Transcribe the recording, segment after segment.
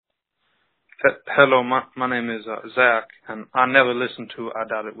Hello, my name is Zach, and I never listened to I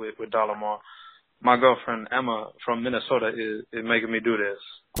Doubt It with Dollamore. My girlfriend, Emma, from Minnesota, is making me do this.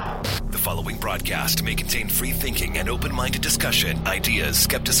 The following broadcast may contain free thinking and open-minded discussion, ideas,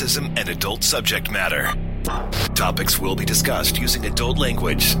 skepticism, and adult subject matter. Topics will be discussed using adult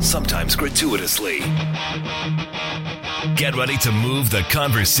language, sometimes gratuitously. Get ready to move the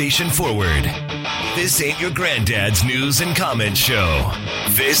conversation forward. This ain't your granddad's news and comment show.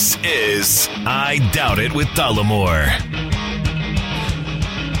 This is I Doubt It with Dollamore.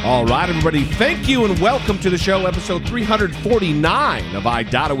 All right, everybody, thank you and welcome to the show, episode 349 of I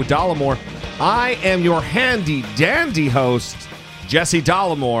Doubt It with Dollamore. I am your handy-dandy host, Jesse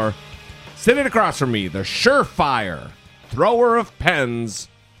Dollamore. Sitting across from me, the surefire thrower of pens,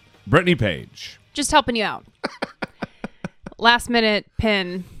 Brittany Page. Just helping you out. Last minute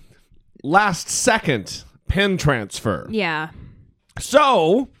pin. Last second pen transfer. Yeah.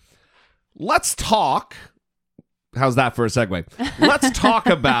 So, let's talk. How's that for a segue? Let's talk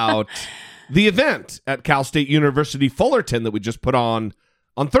about the event at Cal State University Fullerton that we just put on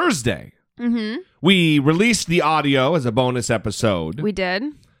Thursday. Mm-hmm. We released the audio as a bonus episode. We did.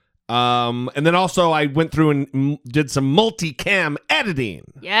 And then also I went through and did some multicam editing.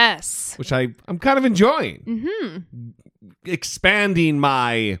 Yes. Which I'm kind of enjoying. Mm-hmm. Expanding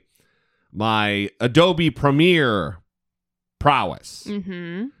my Adobe Premiere prowess.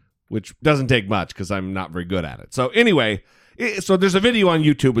 Mm-hmm. Which doesn't take much because I'm not very good at it. So anyway, so there's a video on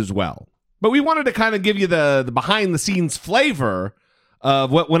YouTube as well. But we wanted to kind of give you the behind-the-scenes flavor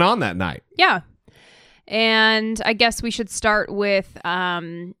of what went on that night. Yeah. And I guess we should start with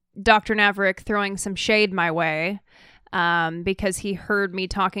Dr. Naverick throwing some shade my way because he heard me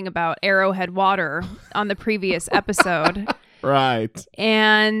talking about Arrowhead water on the previous episode. Right.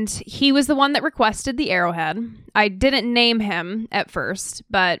 And he was the one that requested the Arrowhead. I didn't name him at first,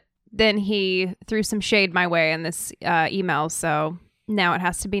 but then he threw some shade my way in this email, so now it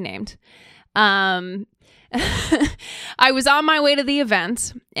has to be named. I was on my way to the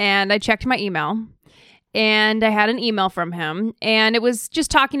event, and I checked my email, and I had an email from him, and it was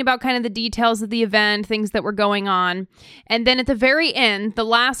just talking about kind of the details of the event, things that were going on. And then at the very end, the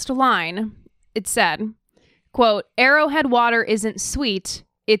last line, it said, quote, "Arrowhead water isn't sweet,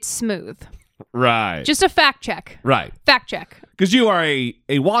 it's smooth." Right. Just a fact check. Right. Fact check. Because you are a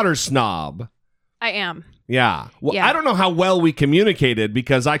water snob. I am. Yeah. Well, Yeah. I don't know how well we communicated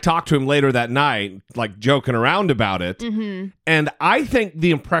because I talked to him later that night, like joking around about it. Mm-hmm. And I think the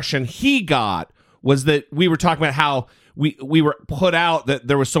impression he got was that we were talking about how we were put out that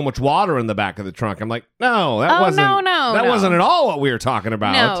there was so much water in the back of the trunk. I'm like, no, that wasn't at all what we were talking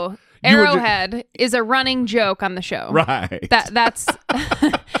about. No. Arrowhead is a running joke on the show. Right. That's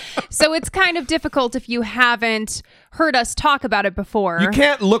so it's kind of difficult if you haven't heard us talk about it before. You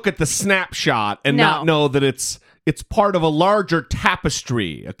can't look at the snapshot and not know that it's part of a larger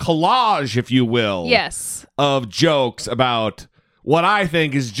tapestry, a collage, if you will. Yes. Of jokes about what I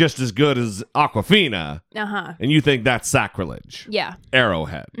think is just as good as Aquafina. Uh-huh. And you think that's sacrilege. Yeah.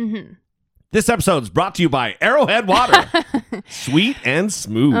 Arrowhead. Mm-hmm. This episode is brought to you by Arrowhead Water. Sweet and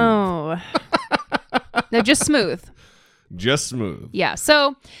smooth. Oh. No, just smooth. Just smooth. Yeah,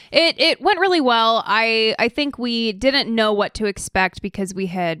 so it went really well. I think we didn't know what to expect because we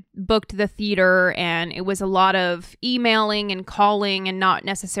had booked the theater and it was a lot of emailing and calling and not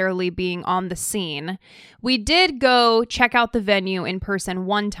necessarily being on the scene. We did go check out the venue in person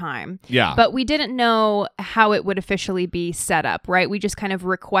one time. Yeah. But we didn't know how it would officially be set up, right? We just kind of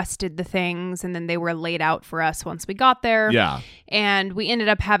requested the things and then they were laid out for us once we got there. Yeah. And we ended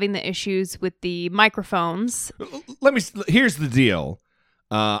up having the issues with the microphones. Here's the deal.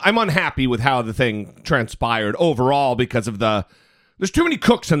 I'm unhappy with how the thing transpired overall because of there's too many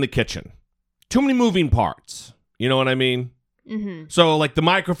cooks in the kitchen. Too many moving parts. You know what I mean? Mm-hmm. So, like, the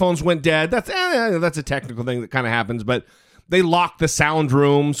microphones went dead. That's a technical thing that kind of happens, but they locked the sound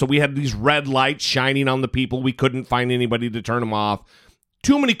room, so we had these red lights shining on the people. We couldn't find anybody to turn them off.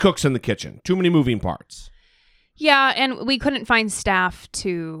 Too many cooks in the kitchen. Too many moving parts. Yeah, and we couldn't find staff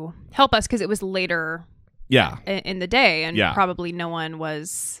to help us because it was later in the day, and probably no one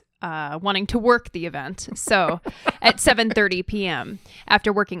was wanting to work the event. So at 7:30 p.m.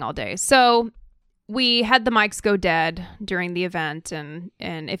 after working all day. So we had the mics go dead during the event, and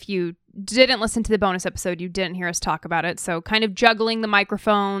if you didn't listen to the bonus episode, you didn't hear us talk about it. So kind of juggling the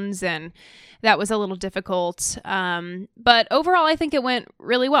microphones, and that was a little difficult. But overall, I think it went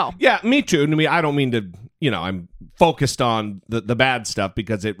really well. Yeah, me too. I mean, I don't mean to I'm focused on the bad stuff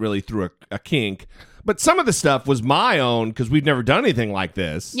because it really threw a kink. But some of the stuff was my own because we've never done anything like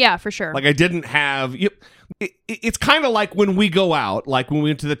this. Yeah, for sure. Like I didn't have. It's kind of like when we go out, like when we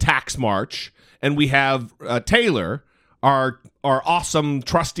went to the tax march, and we have Taylor, our awesome,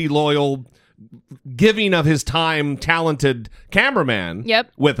 trusty, loyal, giving of his time, talented cameraman.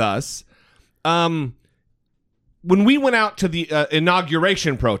 Yep. With us. When we went out to the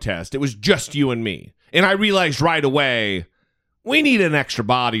inauguration protest, it was just you and me, and I realized right away we need an extra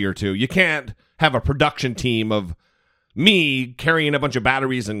body or two. You can't have a production team of me carrying a bunch of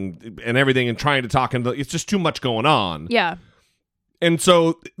batteries and everything and trying to talk, and it's just too much going on. Yeah. And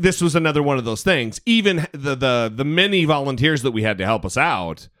so this was another one of those things. Even the many volunteers that we had to help us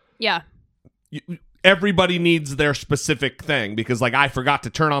out. Yeah. Everybody needs their specific thing because, like, I forgot to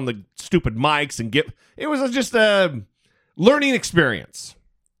turn on the stupid mics and it was just a learning experience.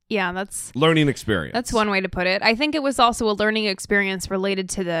 Yeah, that's learning experience. That's one way to put it. I think it was also a learning experience related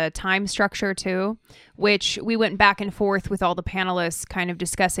to the time structure too, which we went back and forth with all the panelists kind of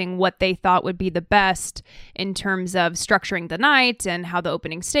discussing what they thought would be the best in terms of structuring the night and how the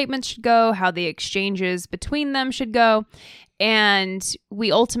opening statements should go, how the exchanges between them should go. And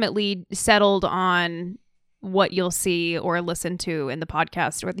we ultimately settled on what you'll see or listen to in the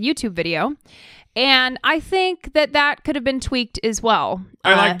podcast or the YouTube video. And I think that could have been tweaked as well.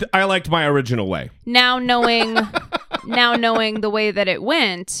 I liked my original way. Now knowing the way that it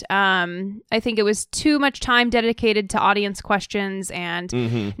went, I think it was too much time dedicated to audience questions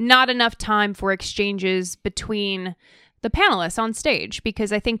and not enough time for exchanges between the panelists on stage,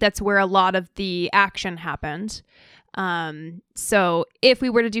 because I think that's where a lot of the action happened. So if we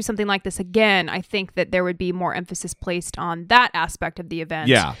were to do something like this again, I think that there would be more emphasis placed on that aspect of the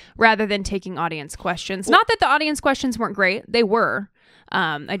event rather than taking audience questions. Not that the audience questions weren't great. They were.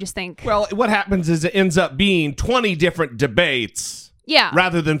 I just think... Well, what happens is it ends up being 20 different debates. Yeah.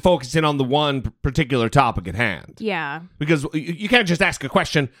 Rather than focusing on the one particular topic at hand. Yeah. Because you can't just ask a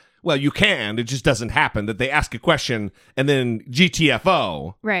question. Well, you can. It just doesn't happen that they ask a question and then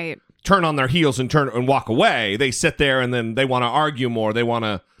GTFO. Right. Turn on their heels and turn and walk away. They sit there and then they want to argue more. They want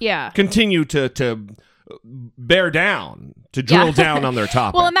to continue to bear down, to drill down on their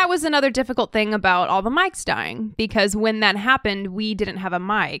topic. Well, and that was another difficult thing about all the mics dying, because when that happened, we didn't have a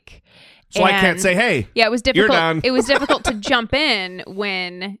mic. So I can't say, hey, it was difficult. You're done. It was difficult to jump in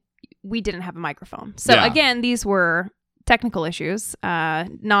when we didn't have a microphone. So again, these were technical issues,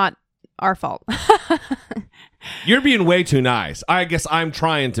 not our fault. You're being way too nice. I guess I'm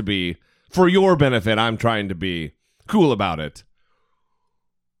trying to be, for your benefit, I'm trying to be cool about it.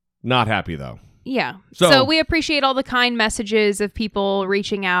 Not happy, though. Yeah. So we appreciate all the kind messages of people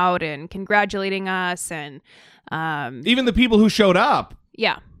reaching out and congratulating us, and even the people who showed up.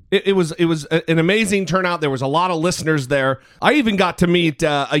 Yeah. It was an amazing turnout. There was a lot of listeners there. I even got to meet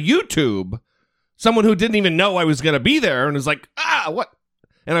a YouTube, someone who didn't even know I was going to be there, and was like, what?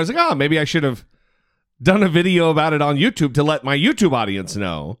 And I was like, maybe I should have done a video about it on YouTube to let my YouTube audience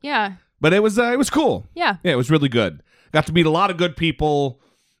know. Yeah. But it was cool. Yeah. Yeah, it was really good. Got to meet a lot of good people,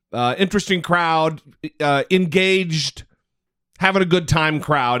 interesting crowd, engaged, having a good time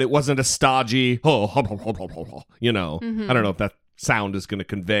crowd. It wasn't a stodgy, I don't know if that sound is going to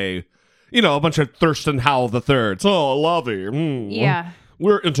convey, a bunch of Thurston Howell III. Oh, lovey. Yeah.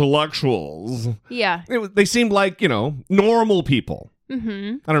 We're intellectuals. Yeah. They seemed like, normal people.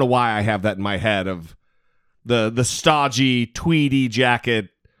 Mm-hmm. I don't know why I have that in my head of the stodgy, tweedy jacket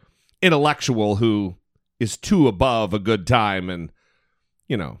intellectual who is too above a good time, and,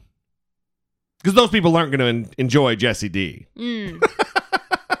 because those people aren't going to enjoy Jesse D.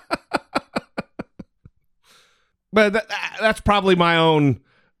 But that's probably my own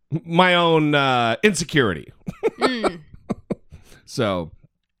insecurity. So,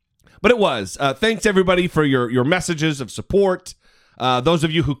 but it was. Thanks everybody for your messages of support. Those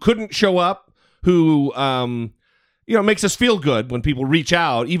of you who couldn't show up, who makes us feel good when people reach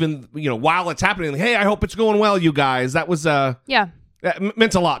out, even while it's happening. Hey, I hope it's going well, you guys. That was that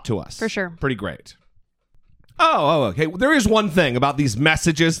meant a lot to us. For sure. Pretty great. Oh, okay. There is one thing about these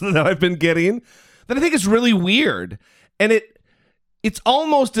messages that I've been getting that I think is really weird, and it's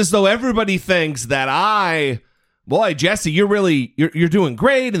almost as though everybody thinks that boy, Jesse, you're doing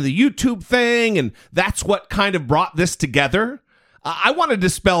great in the YouTube thing, and that's what kind of brought this together. I want to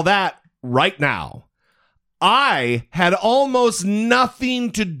dispel that right now. I had almost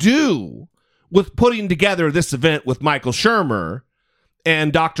nothing to do with putting together this event with Michael Shermer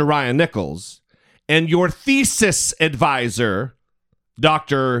and Dr. Ryan Nichols and your thesis advisor,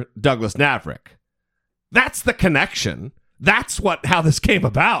 Dr. Douglas Navrick. That's the connection. That's how this came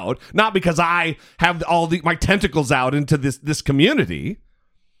about, not because I have my tentacles out into this community.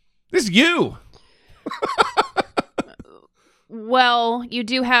 This is you. Well, you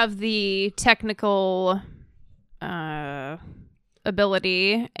do have the technical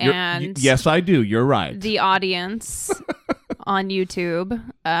ability, and yes, I do. You're right. the audience on YouTube,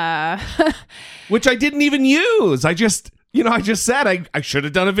 which I didn't even use. I just said I should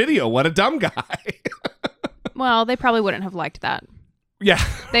have done a video. What a dumb guy. Well, they probably wouldn't have liked that. Yeah.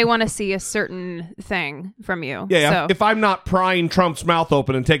 They want to see a certain thing from you. Yeah. So. If I'm not prying Trump's mouth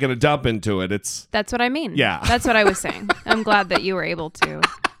open and taking a dump into it, That's what I mean. Yeah. That's what I was saying. I'm glad that you were able to.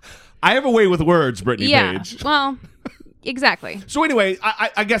 I have a way with words, Brittany Page. Well, exactly. So anyway,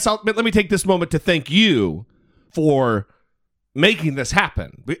 I guess let me take this moment to thank you for making this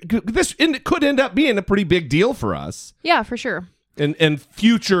happen. It could end up being a pretty big deal for us. Yeah, for sure. And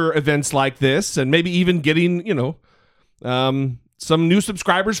future events like this, and maybe even getting, some new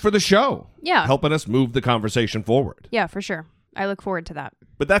subscribers for the show. Yeah. Helping us move the conversation forward. Yeah, for sure. I look forward to that.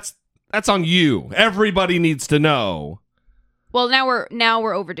 But that's on you. Everybody needs to know. Well, now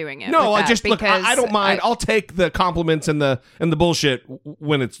we're overdoing it. No, I don't mind. I'll take the compliments and the bullshit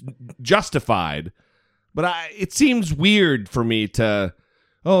when it's justified. But it seems weird for me to,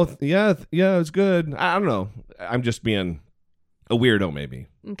 it's good. I don't know. I'm just being a weirdo, maybe.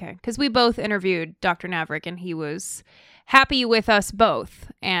 Okay, because we both interviewed Dr. Navrick, and he was happy with us both,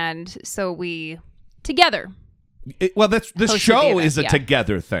 and so we together. This show is a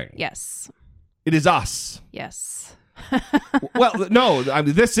together thing. Yes, it is us. Yes. Well, no, I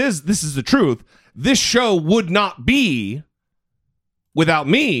mean this is the truth. This show would not be without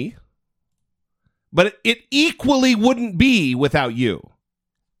me, but it equally wouldn't be without you.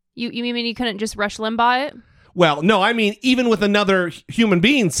 You mean you couldn't just Rush Limbaugh it? Well, no, I mean, even with another human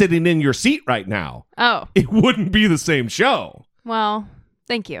being sitting in your seat right now, it wouldn't be the same show. Well,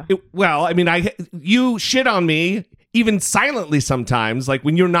 thank you. You shit on me, even silently sometimes, like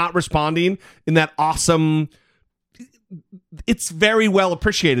when you're not responding in that awesome... It's very well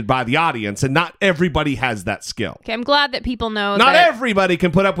appreciated by the audience, and not everybody has that skill. Okay, I'm glad that people know not everybody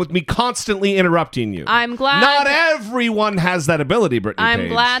can put up with me constantly interrupting you. I'm glad. Not everyone has that ability, Brittany I'm Page.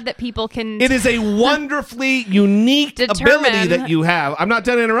 glad that people can... It is a wonderfully unique ability that you have. I'm not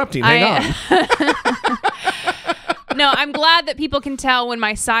done interrupting. Hang on. No, I'm glad that people can tell when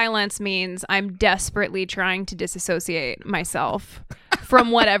my silence means I'm desperately trying to disassociate myself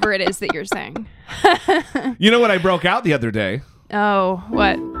from whatever it is that you're saying. You know what I broke out the other day? Oh,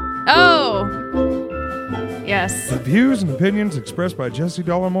 what? Oh, yes. The views and opinions expressed by Jesse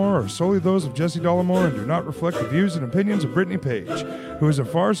Dollamore are solely those of Jesse Dollamore and do not reflect the views and opinions of Brittany Page, who is a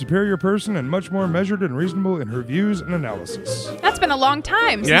far superior person and much more measured and reasonable in her views and analysis. That's been a long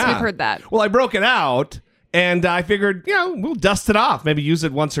time since we've heard that. Well, I broke it out. And I figured, we'll dust it off. Maybe use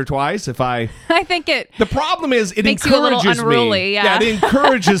it once or twice if I... I think it... The problem is it makes you a little unruly, me. Yeah, it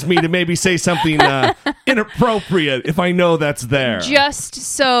encourages me to maybe say something inappropriate if I know that's there. Just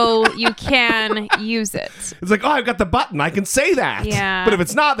so you can use it. It's like, I've got the button. I can say that. Yeah. But if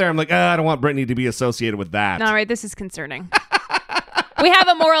it's not there, I'm like, I don't want Brittany to be associated with that. All right, this is concerning. We have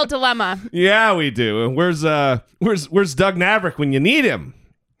a moral dilemma. Yeah, we do. And where's Doug Navrick when you need him?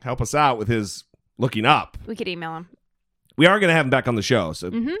 Help us out with his... looking up. We could email him. We are going to have him back on the show.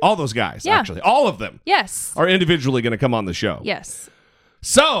 So all those guys, actually, all of them, yes, are individually going to come on the show. Yes.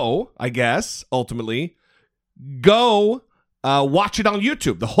 So I guess ultimately, go watch it on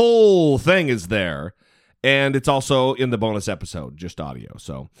YouTube. The whole thing is there, and it's also in the bonus episode, just audio.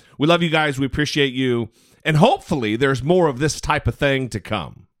 So we love you guys. We appreciate you, and hopefully, there's more of this type of thing to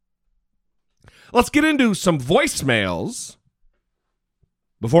come. Let's get into some voicemails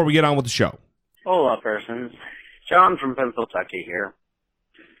before we get on with the show. Hola, persons. John from Pennsylvania here.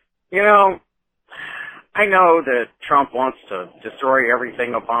 You know, I know that Trump wants to destroy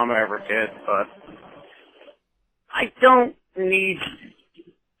everything Obama ever did, but I don't need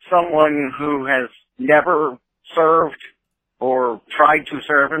someone who has never served or tried to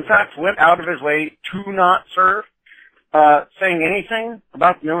serve, in fact, went out of his way to not serve, saying anything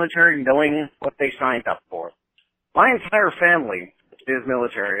about the military knowing what they signed up for. My entire family is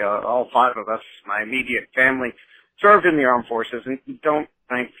military. All five of us, my immediate family, served in the armed forces, and don't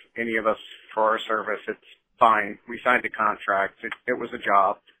thank any of us for our service. It's fine. We signed a contract. It was a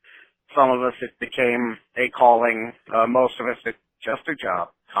job. Some of us, it became a calling. Most of us, it's just a job.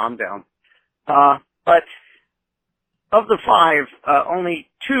 Calm down. But of the five, only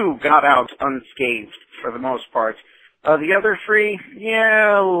two got out unscathed for the most part. The other three,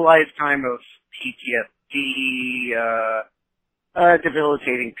 lifetime of PTSD,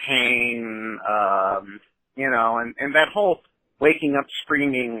 debilitating pain, and that whole waking up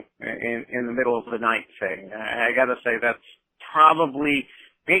screaming in the middle of the night thing, I gotta say that's probably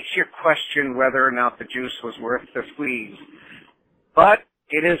makes you question whether or not the juice was worth the squeeze. But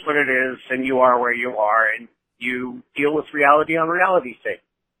it is what it is, and you are where you are, and you deal with reality on reality thing.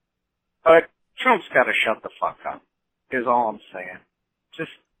 But Trump's gotta shut the fuck up, is all I'm saying.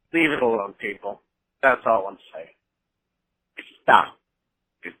 Just leave it alone, people. That's all I'm saying. Stop.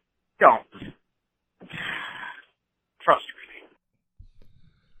 Just don't. Frustrating.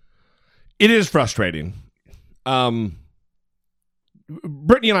 It is frustrating.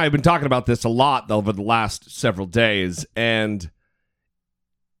 Brittany and I have been talking about this a lot over the last several days, and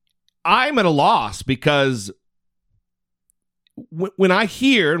I'm at a loss because when I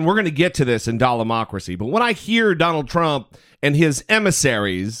hear, and we're going to get to this in Dollamocracy, but when I hear Donald Trump and his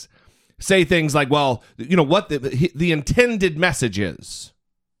emissaries say things like, well, you know what the intended message is.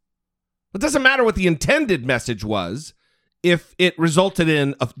 It doesn't matter what the intended message was if it resulted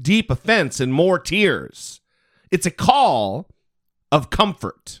in a deep offense and more tears. It's a call of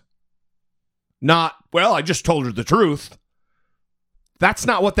comfort. Not, well, I just told her the truth. That's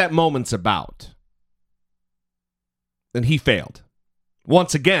not what that moment's about. And he failed.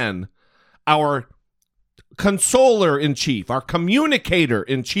 Once again, our consoler-in-chief, our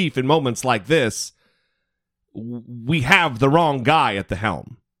communicator-in-chief in moments like this, we have the wrong guy at the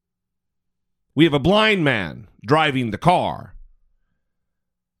helm. We have a blind man driving the car,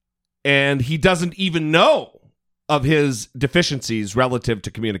 and he doesn't even know of his deficiencies relative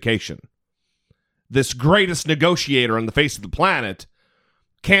to communication. This greatest negotiator on the face of the planet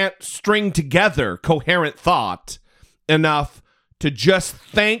can't string together coherent thought enough to just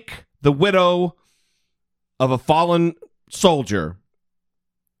thank the widow of a fallen soldier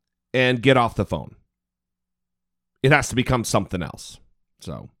and get off the phone. It has to become something else.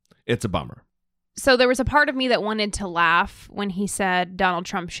 So it's a bummer. So there was a part of me that wanted to laugh when he said Donald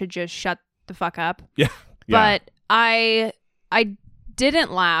Trump should just shut the fuck up. Yeah. But I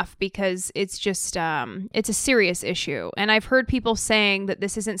didn't laugh because it's just it's a serious issue. And I've heard people saying that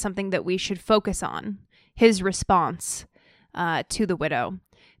this isn't something that we should focus on, his response to the widow,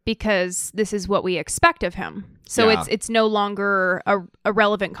 because this is what we expect of him. So it's no longer a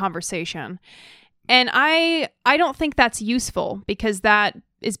relevant conversation. And I don't think that's useful, because that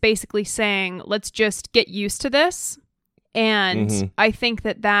is basically saying, let's just get used to this. And I think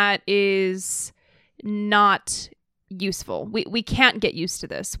that is not useful. We can't get used to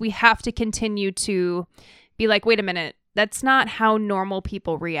this. We have to continue to be like, wait a minute, that's not how normal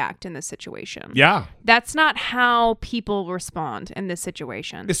people react in this situation. Yeah. That's not how people respond in this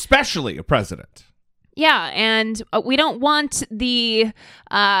situation. Especially a president. Yeah, and we don't want the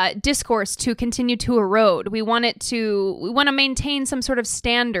discourse to continue to erode. We want to maintain some sort of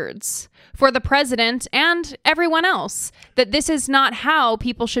standards for the president and everyone else, that this is not how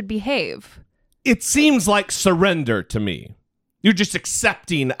people should behave. It seems like surrender to me. You're just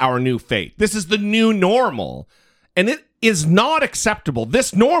accepting our new fate. This is the new normal, and it is not acceptable.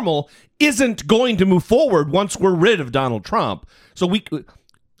 This normal isn't going to move forward once we're rid of Donald Trump. So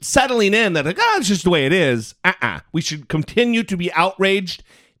settling in that, it's just the way it is. We should continue to be outraged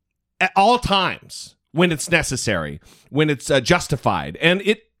at all times when it's necessary, when it's justified, and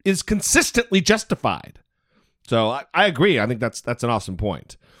it is consistently justified. So I agree. I think that's an awesome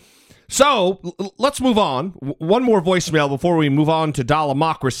point. So let's move on. One more voicemail before we move on to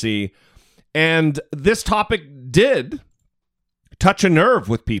Dollamocracy. And this topic did touch a nerve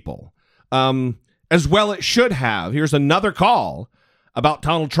with people, as well it should have. Here's another call about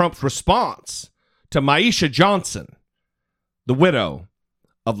Donald Trump's response to Maisha Johnson, the widow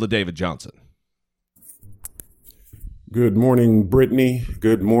of LaDavid Johnson. Good morning, Brittany.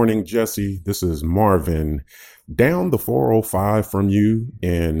 Good morning, Jesse. This is Marvin, down the 405 from you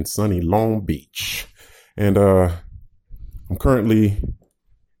in sunny Long Beach. And I'm currently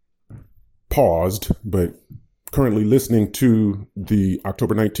paused, but currently listening to the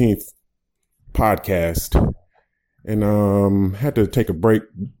October 19th podcast. And had to take a break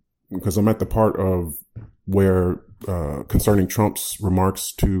because I'm at the part of where concerning Trump's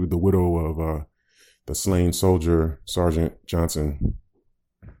remarks to the widow of the slain soldier, Sergeant Johnson.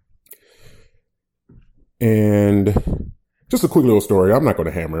 And just a quick little story. I'm not going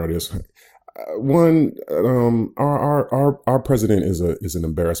to hammer on this. One, our president is an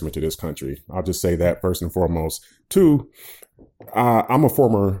embarrassment to this country. I'll just say that first and foremost. Two, I'm a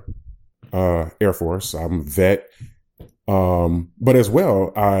former Air Force. I'm a vet. But as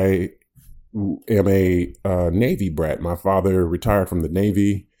well, I am a Navy brat. My father retired from the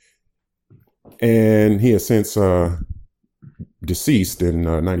Navy, and he has since deceased in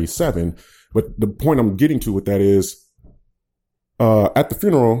 97. But the point I'm getting to with that is, at the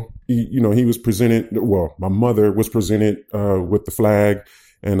funeral, he was presented. Well, my mother was presented with the flag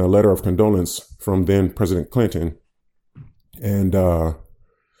and a letter of condolence from then President Clinton. And I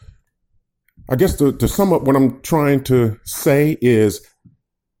guess to sum up what I'm trying to say is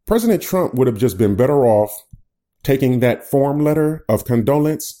President Trump would have just been better off taking that form letter of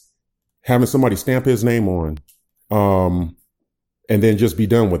condolence, having somebody stamp his name on, and then just be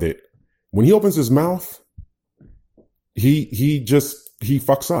done with it. When he opens his mouth, he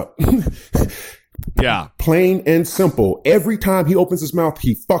fucks up. Yeah. Plain and simple. Every time he opens his mouth,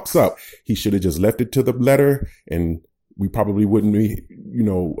 he fucks up. He should have just left it to the letter, and we probably wouldn't be,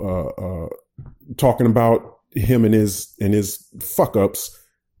 talking about him and his fuck ups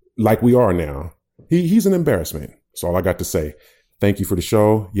like we are now. He's an embarrassment. That's all I got to say. Thank you for the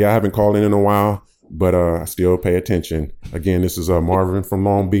show. Yeah, I haven't called in a while, but I still pay attention. Again, this is Marvin from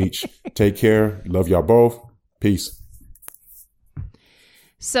Long Beach. Take care. Love y'all both. Peace.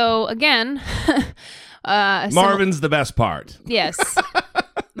 So again, Marvin's the best part. Yes.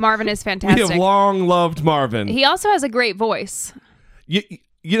 Marvin is fantastic. We have long loved Marvin. He also has a great voice. You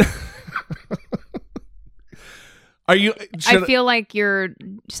Are you? I feel like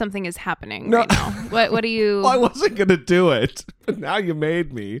something is happening right now. What do you? Well, I wasn't going to do it, but now you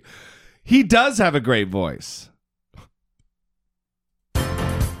made me. He does have a great voice. Oh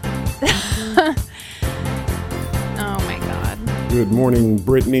my God. Good morning,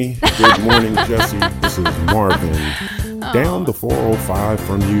 Brittany. Good morning, Jesse. This is Marvin. Down the 405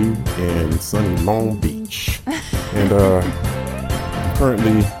 from you in sunny Long Beach. And I'm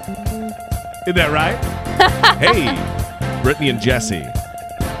currently... Isn't that right? Hey, Brittany and Jesse.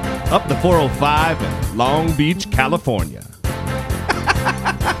 Up the 405 in Long Beach, California.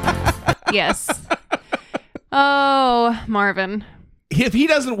 Yes. Oh, Marvin. If he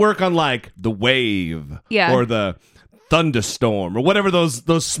doesn't work on like the wave or the thunderstorm or whatever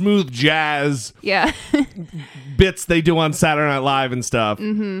those smooth jazz bits they do on Saturday Night Live and stuff,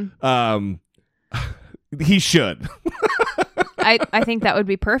 he should. I think that would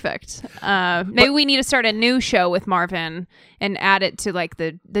be perfect. Maybe we need to start a new show with Marvin and add it to like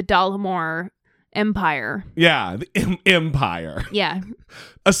the Dollamore Empire. Yeah, the Empire. Yeah.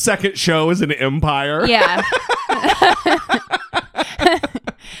 A second show is an empire. Yeah.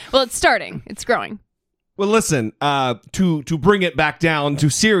 Well, it's starting. It's growing. Well, listen, to bring it back down to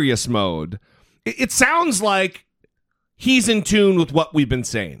serious mode, it sounds like he's in tune with what we've been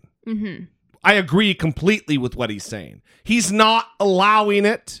saying. Mm-hmm. I agree completely with what he's saying. He's not allowing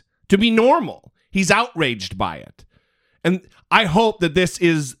it to be normal. He's outraged by it. And I hope that this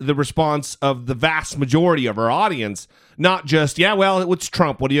is the response of the vast majority of our audience, not just, yeah, well, it's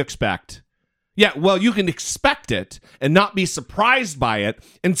Trump. What do you expect? Yeah, well, you can expect it and not be surprised by it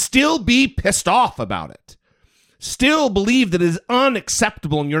and still be pissed off about it. Still believe that it is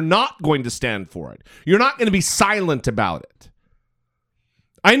unacceptable and you're not going to stand for it. You're not going to be silent about it.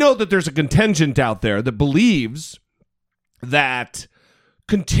 I know that there's a contingent out there that believes that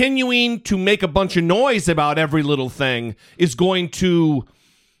continuing to make a bunch of noise about every little thing is going to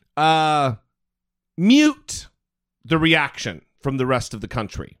mute the reaction from the rest of the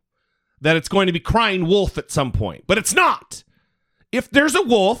country. That it's going to be crying wolf at some point. But it's not. If there's a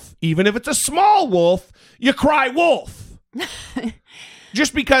wolf, even if it's a small wolf, you cry wolf.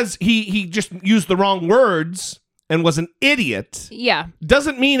 Just because he just used the wrong words and was an idiot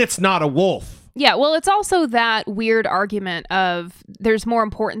doesn't mean it's not a wolf. Yeah, well, it's also that weird argument of there's more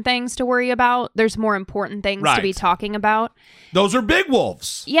important things to worry about. There's more important things to be talking about. Those are big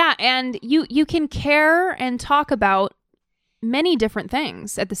wolves. Yeah, and you can care and talk about many different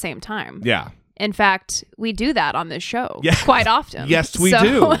things at the same time. Yeah. In fact, we do that on this show quite often. Yes, we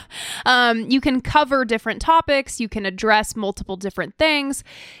do. You can cover different topics. You can address multiple different things.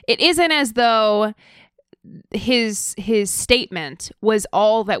 It isn't as though his statement was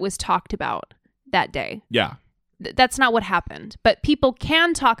all that was talked about that day. Yeah. That's not what happened. But people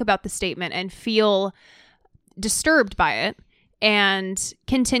can talk about the statement and feel disturbed by it and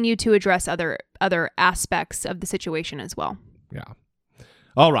continue to address other aspects of the situation as well. Yeah.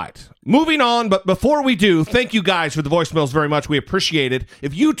 All right. Moving on, but before we do, thank you guys for the voicemails very much. We appreciate it.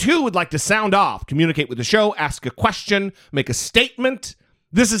 If you too would like to sound off, communicate with the show, ask a question, make a statement,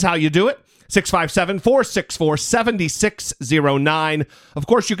 this is how you do it. 657-464-7609. Of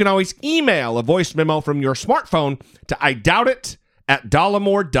course, you can always email a voice memo from your smartphone to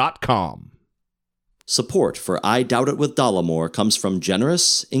idoubtit@dollamore.com. Support for I Doubt It with Dollamore comes from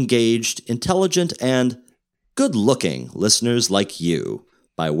generous, engaged, intelligent, and good-looking listeners like you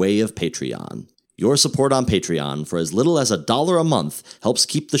by way of Patreon. Your support on Patreon for as little as $1 a month helps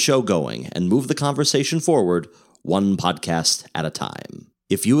keep the show going and move the conversation forward one podcast at a time.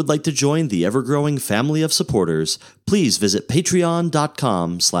 If you would like to join the ever-growing family of supporters, please visit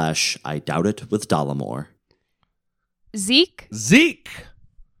patreon.com/I Doubt It with Dollamore. Zeke,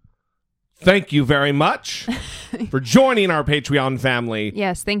 thank you very much for joining our Patreon family.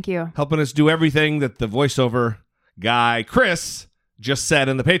 Yes, thank you. Helping us do everything that the voiceover guy, Chris, just said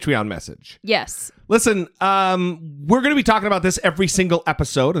in the Patreon message. Yes. Listen, we're going to be talking about this every single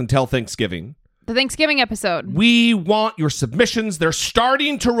episode until Thanksgiving. The Thanksgiving episode. We want your submissions. They're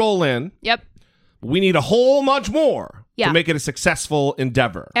starting to roll in. Yep. We need a whole bunch more Yeah. to make it a successful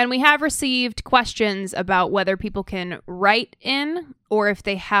endeavor. And we have received questions about whether people can write in or if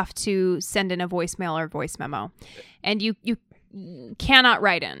they have to send in a voicemail or voice memo. And you cannot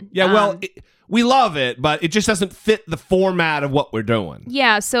write in. Yeah, well, we love it, but it just doesn't fit the format of what we're doing.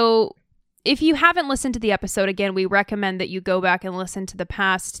 Yeah, so if you haven't listened to the episode, again, we recommend that you go back and listen to the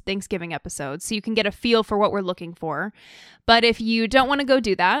past Thanksgiving episodes so you can get a feel for what we're looking for. But if you don't want to go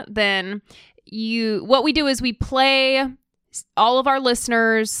do that, then what we do is we play all of our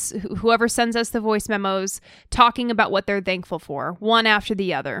listeners, whoever sends us the voice memos, talking about what they're thankful for, one after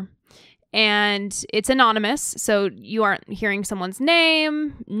the other. And it's anonymous, so you aren't hearing someone's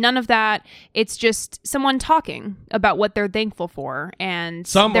name, none of that. It's just someone talking about what they're thankful for and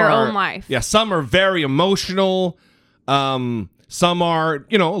their own life. Yeah, some are very emotional. Some are,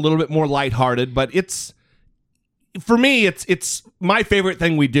 a little bit more lighthearted, but for me, it's my favorite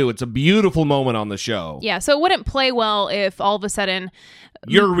thing we do. It's a beautiful moment on the show. Yeah, so it wouldn't play well if all of a sudden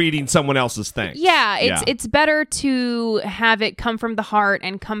you're reading someone else's thing. Yeah, it's better to have it come from the heart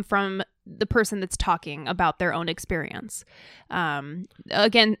and come from the person that's talking about their own experience.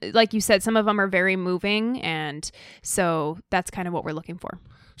 Again, like you said, some of them are very moving, and so that's kind of what we're looking for.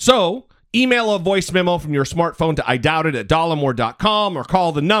 So email a voice memo from your smartphone to idoubted@dollamore.com or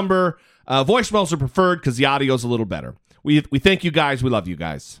call the number. Voicemails are preferred because the audio is a little better. We thank you guys. We love you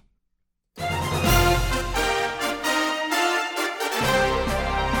guys.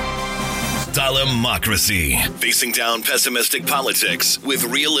 Dollamocracy. Facing down pessimistic politics with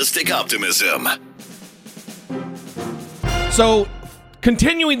realistic optimism. So,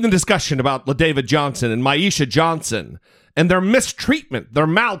 continuing the discussion about LaDavid Johnson and Maisha Johnson and their mistreatment, their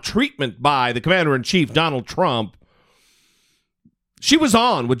maltreatment by the Commander-in-Chief, Donald Trump, she was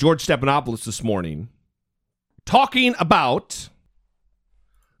on with George Stephanopoulos this morning talking about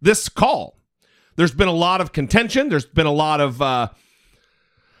this call. There's been a lot of contention. There's been a lot of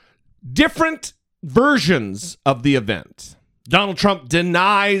different versions of the event. Donald Trump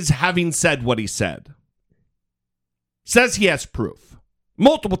denies having said what he said. Says he has proof.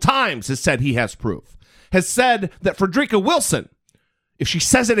 Multiple times has said he has proof. Has said that Frederica Wilson, if she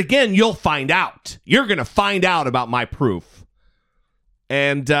says it again, you'll find out. You're going to find out about my proof.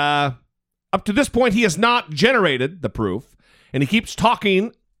 And up to this point, he has not generated the proof. And he keeps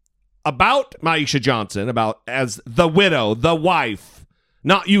talking about Maisha Johnson, about as the widow, the wife,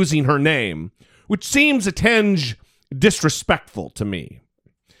 not using her name, which seems a tinge disrespectful to me.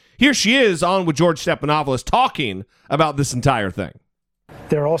 Here she is on with George Stephanopoulos talking about this entire thing.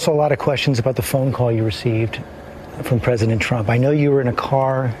 There are also a lot of questions about the phone call you received from President Trump. I know you were in a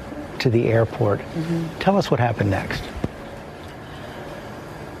car to the airport. Mm-hmm. Tell us what happened next.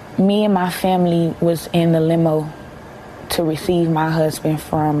 Me and my family was in the limo to receive my husband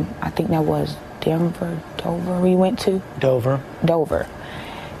from, I think that was Dover we went to. Dover.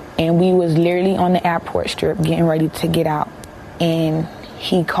 And we was literally on the airport strip getting ready to get out. And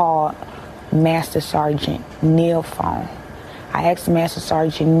he called Master Sergeant Neil's phone. I asked Master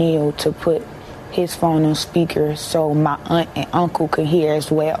Sergeant Neil to put his phone on speaker so my aunt and uncle could hear as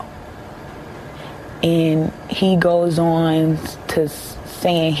well. And he goes on to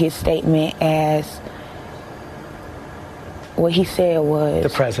saying his statement as what he said was... The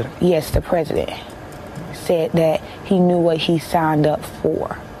president. Yes, the president said that he knew what he signed up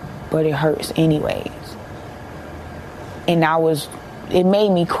for, but it hurts anyways. And it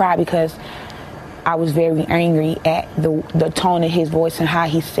made me cry because I was very angry at the tone of his voice and how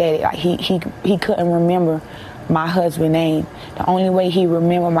he said it. Like he couldn't remember my husband's name. The only way he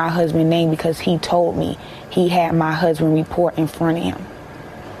remembered my husband's name because he told me he had my husband report in front of him.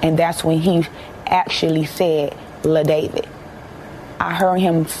 And that's when he actually said, LaDavid. I heard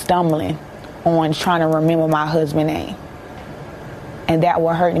him stumbling on trying to remember my husband's name. And that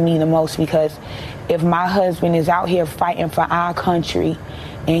what hurt me the most, because if my husband is out here fighting for our country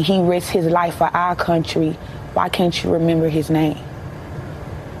and he risks his life for our country, why can't you remember his name?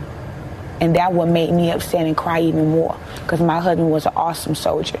 And that what made me upset and cry even more, because my husband was an awesome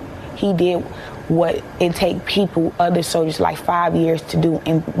soldier. He did what it take people, other soldiers, like 5 years to do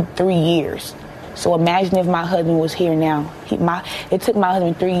in 3 years. So imagine if my husband was here now. It took my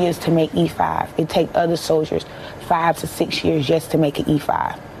husband 3 years to make E5. It take other soldiers 5 to 6 years just to make an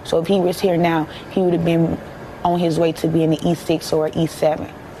E5. So if he was here now, he would have been on his way to being an E6 or an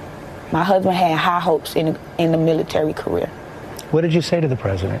E7. My husband had high hopes in the military career. What did you say to the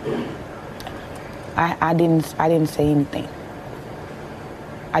president? I didn't say anything.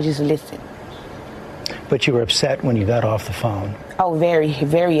 I just listened. But you were upset when you got off the phone. Oh, very,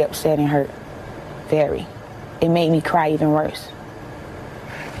 very upset and hurt. Very. It made me cry even worse.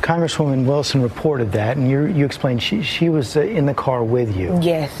 Congresswoman Wilson reported that, and you explained she was in the car with you.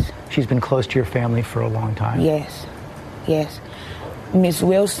 Yes. She's been close to your family for a long time. Yes. Miss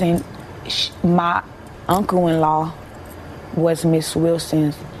Wilson, my uncle-in-law was Miss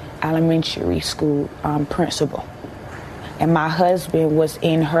Wilson's elementary school principal. And my husband was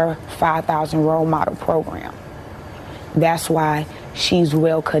in her 5,000 role model program. That's why she's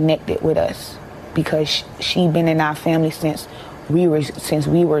well connected with us, because she been in our family since we were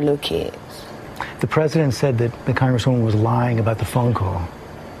little kids. The president said that the Congresswoman was lying about the phone call.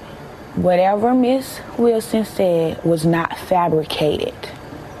 Whatever Miss Wilson said was not fabricated.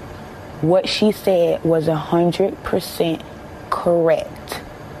 What she said was 100% correct.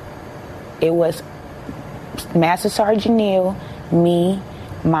 It was Master Sergeant Neal, me,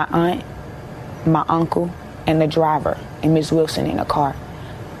 my aunt, my uncle, and the driver, and Miss Wilson in the car.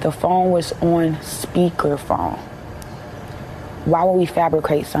 The phone was on speakerphone. Why would we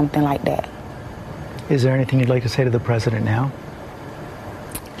fabricate something like that? Is there anything you'd like to say to the president now?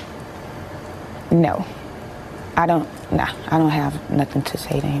 No. I don't have nothing to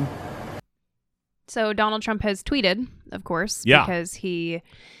say to him. So Donald Trump has tweeted, of course, Yeah. because he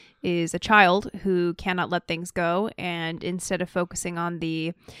is a child who cannot let things go, and instead of focusing on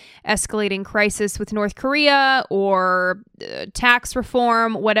the escalating crisis with North Korea or tax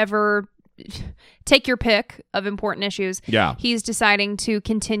reform, whatever, take your pick of important issues, Yeah. he's deciding to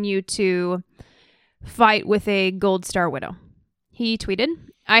continue to fight with a Gold Star widow. He tweeted,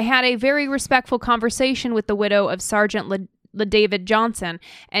 "I had a very respectful conversation with the widow of Sergeant LaDavid Johnson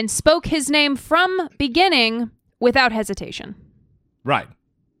and spoke his name from beginning without hesitation." Right.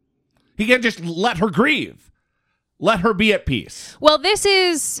 He can't just let her grieve. Let her be at peace. Well, this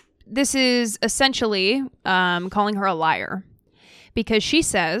is essentially calling her a liar, because she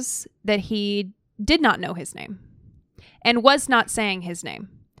says that he did not know his name and was not saying his name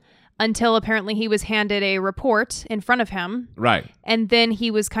until apparently he was handed a report in front of him. Right. And then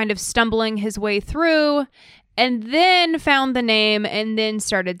he was kind of stumbling his way through and then found the name and then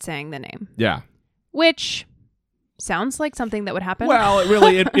started saying the name. Yeah. Which sounds like something that would happen. Well,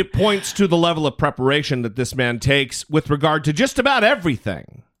 it points to the level of preparation that this man takes with regard to just about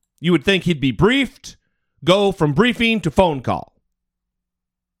everything. You would think he'd be briefed, go from briefing to phone call.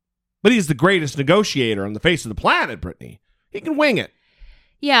 But he's the greatest negotiator on the face of the planet, Brittany. He can wing it.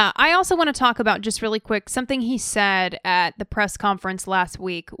 Yeah, I also want to talk about, just really quick, something he said at the press conference last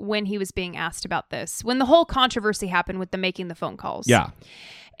week when he was being asked about this, when the whole controversy happened with the making the phone calls. Yeah.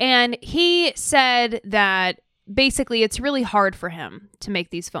 And he said that basically it's really hard for him to make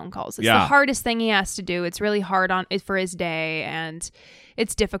these phone calls. It's the hardest thing he has to do. It's really hard for his day, and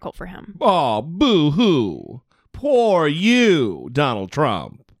it's difficult for him. Oh, boo-hoo. Poor you, Donald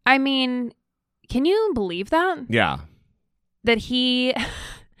Trump. I mean, can you believe that? Yeah. That he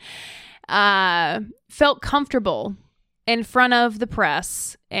felt comfortable in front of the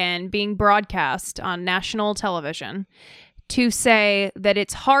press and being broadcast on national television to say that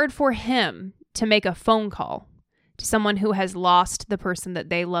it's hard for him to make a phone call to someone who has lost the person that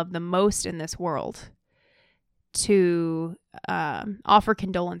they love the most in this world, to offer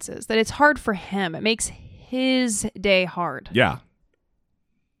condolences, that it's hard for him. It makes his day hard. Yeah.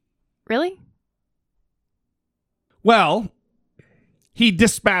 Really? Well, he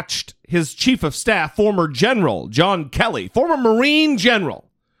dispatched his chief of staff, former General John Kelly, former Marine General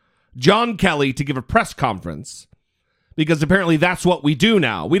John Kelly, to give a press conference, because apparently that's what we do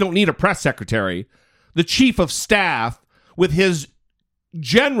now. We don't need a press secretary. The chief of staff, with his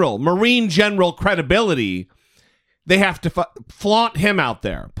Marine General credibility, they have to flaunt him out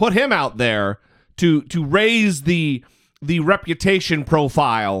there, put him out there to raise the reputation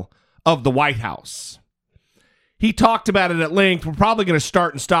profile of the White House. He talked about it at length. We're probably going to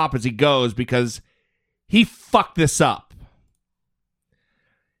start and stop as he goes because he fucked this up.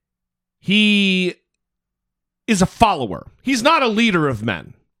 He is a follower. He's not a leader of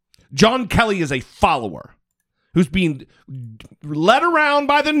men. John Kelly is a follower who's being led around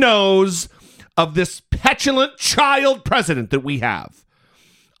by the nose of this petulant child president that we have.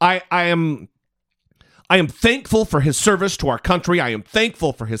 I am I am thankful for his service to our country. I am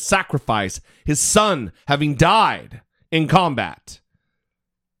thankful for his sacrifice, his son having died in combat.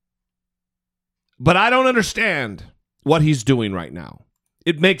 But I don't understand what he's doing right now.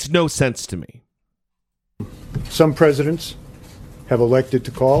 It makes no sense to me. Some presidents have elected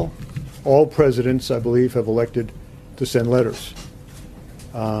to call. All presidents, I believe, have elected to send letters.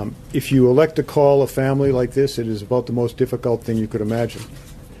 If you elect to call a family like this, it is about the most difficult thing you could imagine.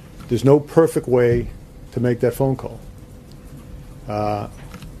 There's no perfect way to make that phone call.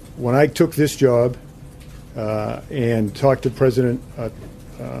 When I took this job and talked to President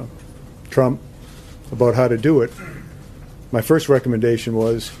Trump about how to do it, my first recommendation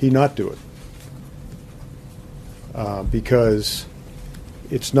was he not do it. Because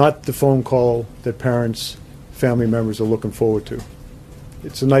it's not the phone call that parents, family members are looking forward to.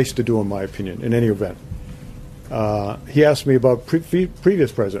 It's nice to do, in my opinion, in any event. He asked me about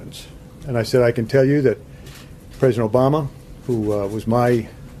previous presidents, and I said I can tell you that President Obama, who was my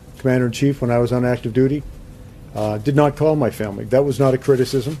commander-in-chief when I was on active duty, did not call my family. That was not a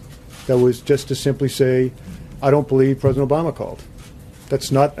criticism. That was just to simply say, I don't believe President Obama called.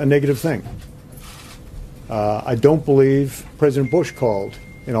 That's not a negative thing. I don't believe President Bush called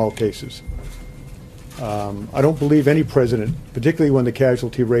in all cases. I don't believe any president, particularly when the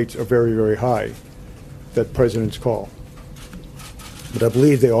casualty rates are very, very high, that presidents call. But I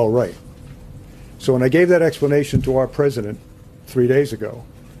believe they're all right. So when I gave that explanation to our president 3 days ago,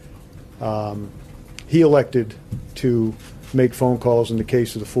 he elected to make phone calls in the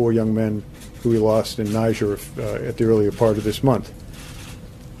case of the 4 young men who we lost in Niger at the earlier part of this month.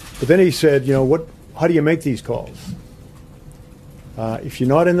 But then he said, you know, how do you make these calls? If you're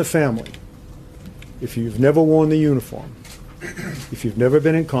not in the family, if you've never worn the uniform, if you've never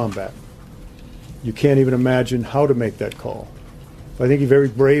been in combat, you can't even imagine how to make that call. But I think he very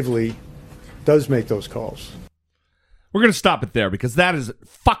bravely does make those calls. We're going to stop it there because that is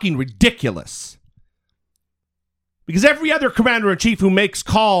fucking ridiculous. Because every other commander-in-chief who makes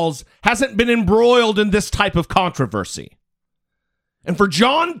calls hasn't been embroiled in this type of controversy. And for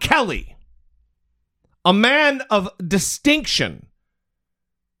John Kelly, a man of distinction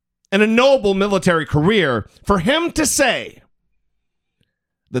and a noble military career, for him to say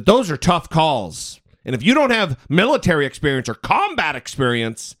that those are tough calls, and if you don't have military experience or combat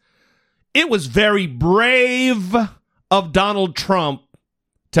experience, it was very brave of Donald Trump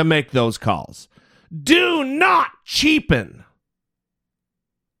to make those calls. Do not cheapen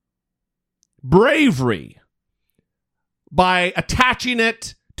bravery by attaching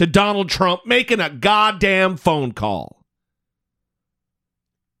it to Donald Trump making a goddamn phone call.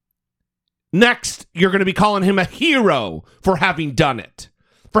 Next, you're going to be calling him a hero for having done it,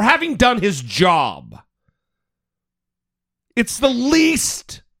 for having done his job. It's the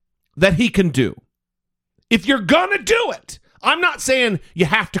least that he can do. If you're going to do it, I'm not saying you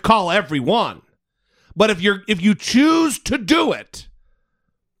have to call everyone, but if you choose to do it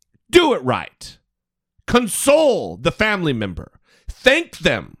right. Console the family member. Thank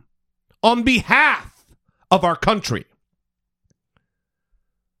them on behalf of our country.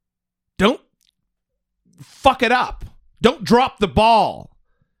 Don't fuck it up. Don't drop the ball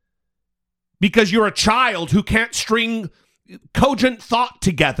because you're a child who can't string cogent thought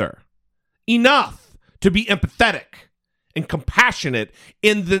together enough to be empathetic and compassionate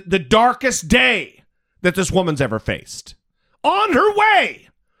in the darkest day that this woman's ever faced. On her way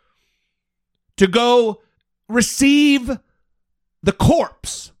to go receive the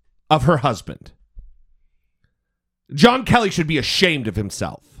corpse of her husband. John Kelly should be ashamed of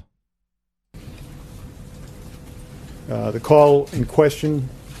himself. The call in question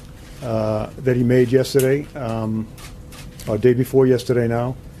that he made yesterday, or day before yesterday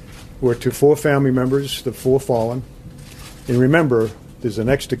now, were to 4 family members, the 4 fallen. And remember, there's a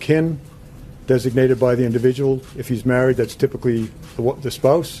next of kin designated by the individual. If he's married, that's typically the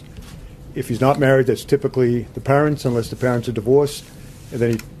spouse. If he's not married, that's typically the parents, unless the parents are divorced. And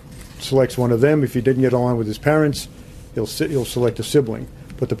then he selects one of them. If he didn't get along with his parents, he'll select a sibling.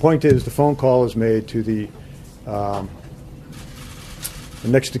 But the point is, the phone call is made to the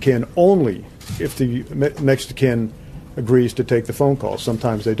next of kin only if the next of kin agrees to take the phone call.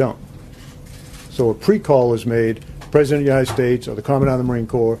 Sometimes they don't. So a pre-call is made. The President of the United States or the Commandant of the Marine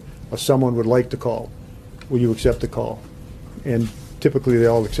Corps or someone would like to call. Will you accept the call? And typically they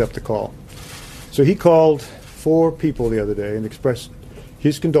all accept the call. So he called 4 people the other day and expressed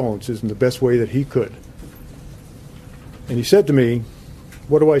his condolences in the best way that he could. And he said to me,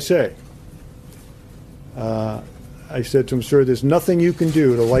 what do I say? I said to him, sir, there's nothing you can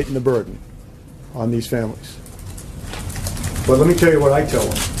do to lighten the burden on these families. But let me tell you what I tell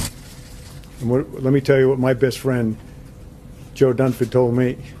them. And let me tell you what my best friend, Joe Dunford, told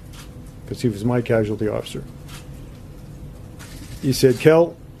me, because he was my casualty officer. He said,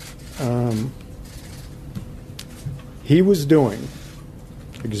 Kel, he was doing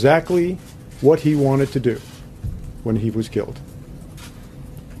exactly what he wanted to do when he was killed.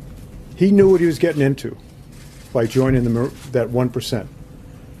 He knew what he was getting into by joining that 1%.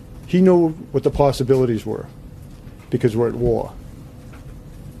 He knew what the possibilities were because we're at war.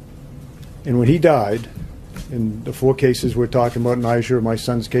 And when he died, in the 4 cases we're talking about in Niger, my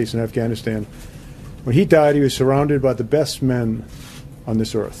son's case in Afghanistan, when he died, he was surrounded by the best men on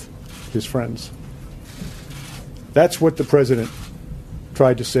this earth, his friends. That's what the president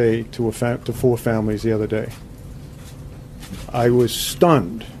tried to say to 4 families the other day. I was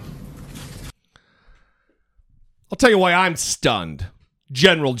stunned. I'll tell you why I'm stunned,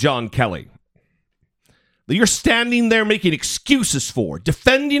 General John Kelly. That you're standing there making excuses for,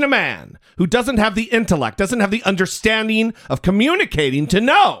 defending a man who doesn't have the intellect, doesn't have the understanding of communicating to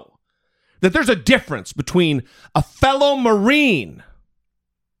know that there's a difference between a fellow Marine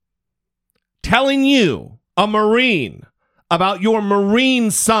telling you, a Marine, about your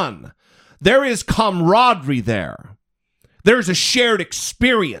Marine son. There is camaraderie there. There's a shared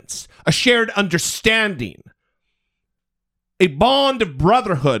experience, a shared understanding, a bond of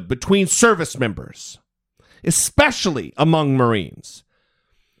brotherhood between service members, especially among Marines.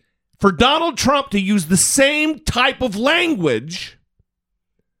 For Donald Trump to use the same type of language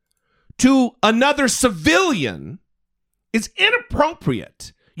to another civilian is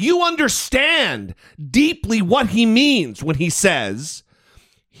inappropriate. You understand deeply what he means when he says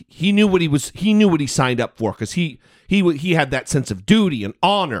he knew what he signed up for, because he had that sense of duty and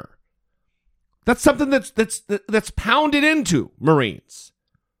honor. That's something that's pounded into Marines.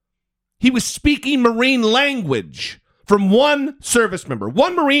 He was speaking Marine language from one service member,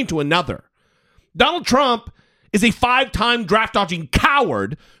 one Marine to another. Donald Trump is a 5-time draft-dodging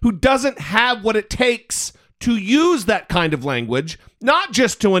coward who doesn't have what it takes to use that kind of language, not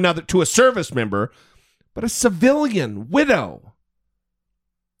just to a service member, but a civilian widow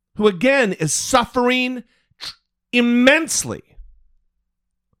who, again, is suffering immensely.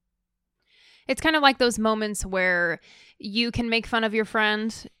 It's kind of like those moments where you can make fun of your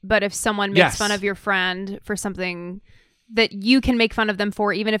friend, but if someone makes fun of your friend for something that you can make fun of them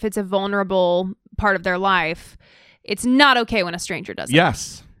for, even if it's a vulnerable part of their life, it's not okay when a stranger does it.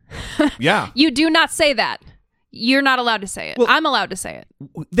 Yes. Yeah. You do not say that. You're not allowed to say it. Well, I'm allowed to say it.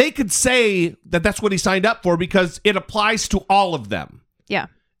 They could say that that's what he signed up for because it applies to all of them. Yeah.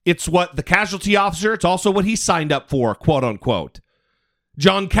 It's what the casualty officer, it's also what he signed up for, quote unquote.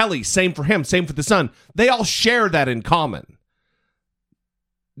 John Kelly, same for him, same for the son. They all share that in common.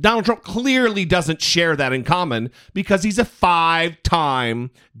 Donald Trump clearly doesn't share that in common because he's a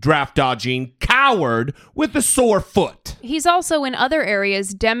 5-time draft-dodging coward with a sore foot. He's also, in other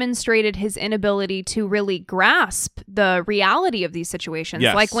areas, demonstrated his inability to really grasp the reality of these situations.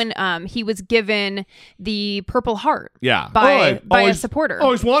 Yes. Like when he was given the Purple Heart by a supporter.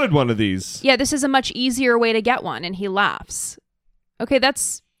 Always wanted one of these. Yeah, this is a much easier way to get one, and he laughs. Okay,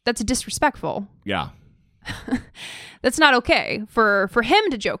 that's disrespectful. Yeah. That's not okay for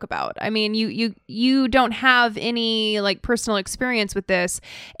him to joke about. I mean, you don't have any like personal experience with this,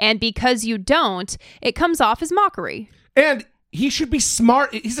 and because you don't, it comes off as mockery. And he should be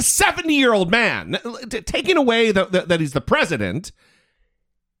smart. He's a 70-year-old man. Taking away that he's the president,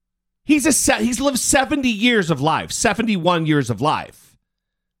 he's lived 70 years of life, 71 years of life.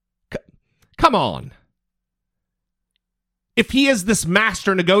 Come on. If he is this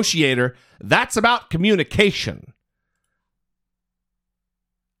master negotiator, that's about communication.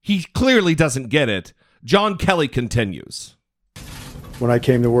 He clearly doesn't get it. John Kelly continues. When I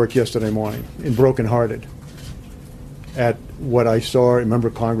came to work yesterday morning, and brokenhearted at what I saw a member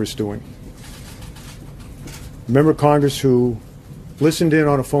of Congress doing. A member of Congress who listened in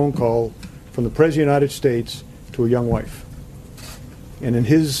on a phone call from the President of the United States to a young wife, and in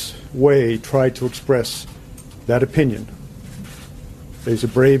his way tried to express that opinion. He's a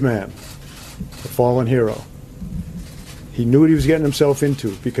brave man, a fallen hero. He knew what he was getting himself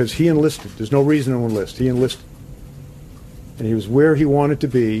into because he enlisted. There's no reason to enlist. He enlisted. And he was where he wanted to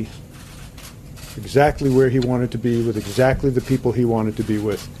be, exactly where he wanted to be, with exactly the people he wanted to be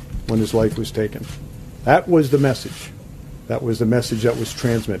with when his life was taken. That was the message. That was the message that was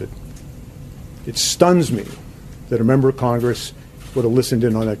transmitted. It stuns me that a member of Congress would have listened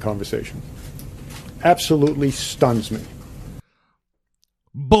in on that conversation. Absolutely stuns me.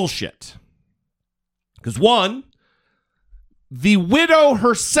 Bullshit. Because one, the widow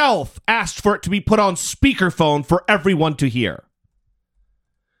herself asked for it to be put on speakerphone for everyone to hear.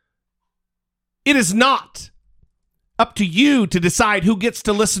 It is not up to you to decide who gets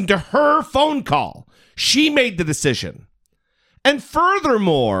to listen to her phone call. She made the decision. And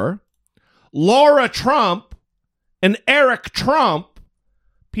furthermore, Laura Trump and Eric Trump,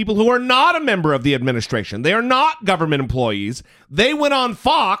 people who are not a member of the administration, they are not government employees, they went on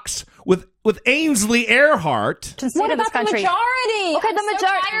Fox with Ainsley Earhart. What about the majority? Okay, the majority. I'm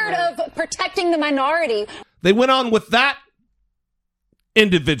so tired of protecting the minority. They went on with that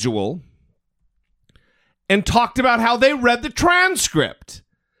individual and talked about how they read the transcript.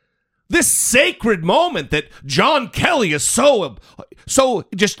 This sacred moment that John Kelly is so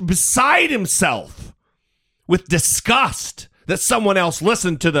just beside himself with disgust that someone else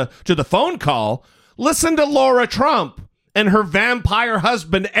listened to the phone call. Listen to Laura Trump and her vampire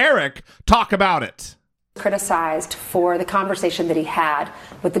husband Eric talk about it. Criticized for the conversation that he had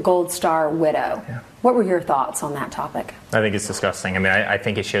with the Gold Star widow. Yeah. What were your thoughts on that topic? I think it's disgusting. I mean, I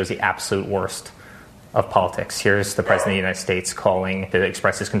think it shows the absolute worst of politics. Here's the President of the United States calling to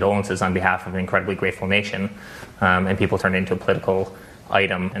express his condolences on behalf of an incredibly grateful nation, and people turn it into a political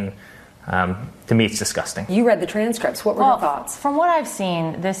item. And to me, it's disgusting. You read the transcripts. What were your thoughts? From what I've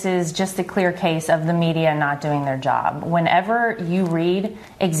seen, this is just a clear case of the media not doing their job. Whenever you read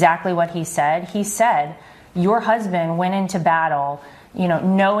exactly what he said, your husband went into battle,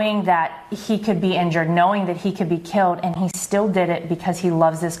 knowing that he could be injured, knowing that he could be killed, and he still did it because he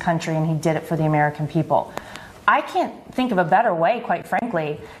loves this country and he did it for the American people. I can't think of a better way, quite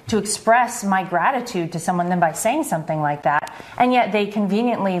frankly, to express my gratitude to someone than by saying something like that. And yet they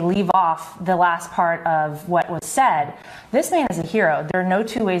conveniently leave off the last part of what was said. This man is a hero. There are no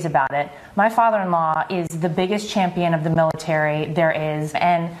two ways about it. My father-in-law is the biggest champion of the military there is.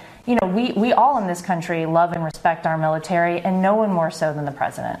 And, we all in this country love and respect our military, and no one more so than the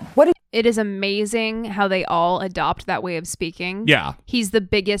president. It is amazing how they all adopt that way of speaking. Yeah. He's the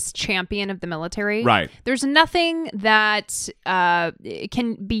biggest champion of the military. Right. There's nothing that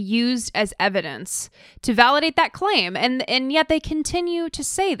can be used as evidence to validate that claim. And yet they continue to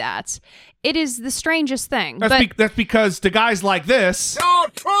say that. It is the strangest thing. That's because to guys like this...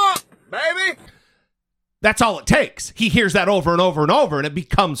 Donald Trump, baby! That's all it takes. He hears that over and over and over, and it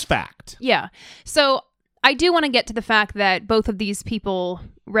becomes fact. Yeah. So I do want to get to the fact that both of these people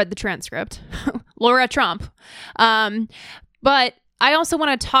read the transcript. Laura Trump. But I also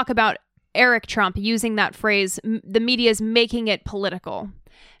want to talk about Eric Trump using that phrase, the media is making it political.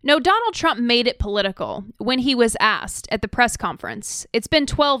 No, Donald Trump made it political when he was asked at the press conference, it's been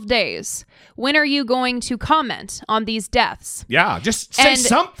 12 days. When are you going to comment on these deaths? Yeah, just say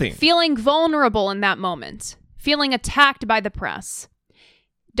something. Feeling vulnerable in that moment, feeling attacked by the press.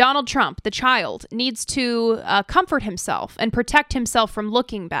 Donald Trump, the child, needs to comfort himself and protect himself from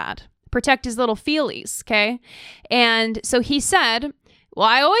looking bad, protect his little feelies, okay? And so he said... Well,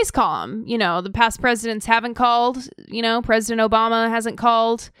 I always call him. The past presidents haven't called. President Obama hasn't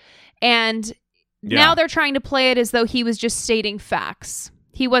called. And now they're trying to play it as though he was just stating facts.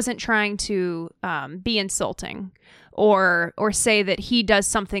 He wasn't trying to be insulting or say that he does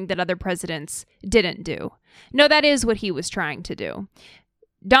something that other presidents didn't do. No, that is what he was trying to do.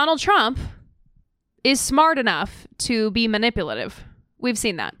 Donald Trump is smart enough to be manipulative. We've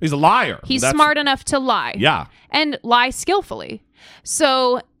seen that. He's a liar. He's smart enough to lie. Yeah. And lie skillfully.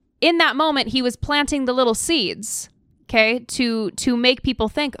 So in that moment, he was planting the little seeds, okay, to make people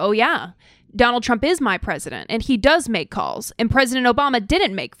think, oh, yeah, Donald Trump is my president, and he does make calls, and President Obama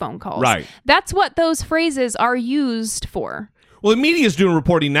didn't make phone calls. Right. That's what those phrases are used for. Well, the media is doing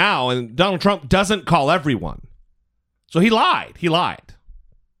reporting now, and Donald Trump doesn't call everyone. So he lied.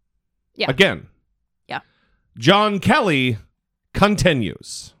 Yeah. Again. Yeah. John Kelly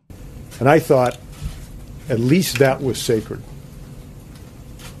continues. And I thought at least that was sacred.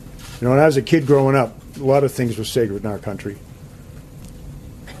 When I was a kid growing up, a lot of things were sacred in our country.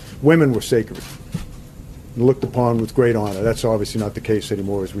 Women were sacred and looked upon with great honor. That's obviously not the case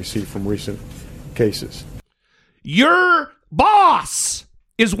anymore, as we see from recent cases. Your boss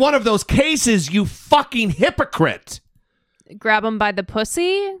is one of those cases, you fucking hypocrite. Grab him by the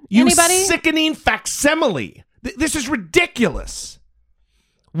pussy? You Anybody? sickening facsimile. This is ridiculous.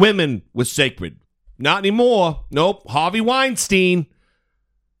 Women was sacred. Not anymore. Nope. Harvey Weinstein.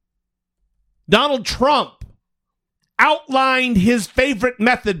 Donald Trump outlined his favorite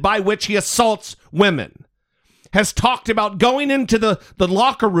method by which he assaults women. Has talked about going into the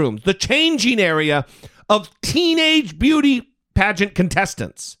locker rooms, the changing area of teenage beauty pageant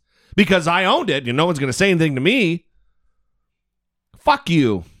contestants. Because I owned it, and no one's going to say anything to me. Fuck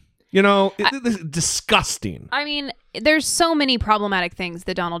you. This is disgusting. I mean, there's so many problematic things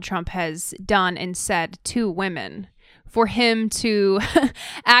that Donald Trump has done and said to women for him to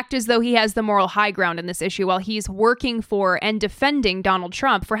act as though he has the moral high ground in this issue while he's working for and defending Donald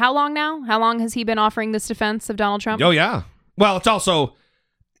Trump. For how long now? How long has he been offering this defense of Donald Trump? Oh, yeah. Well,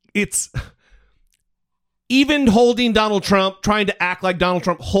 it's even holding Donald Trump, trying to act like Donald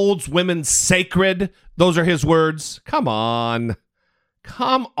Trump holds women sacred. Those are his words. Come on.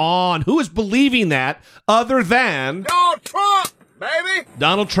 Who is believing that other than Donald Trump, baby?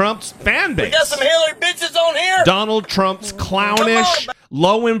 Donald Trump's fan base? We got some Hillary bitches on here. Donald Trump's clownish,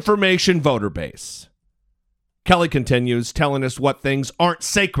 low information voter base. Kelly continues telling us what things aren't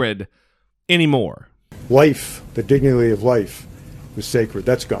sacred anymore. Life, the dignity of life, was sacred.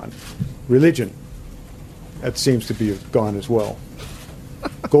 That's gone. Religion, that seems to be gone as well.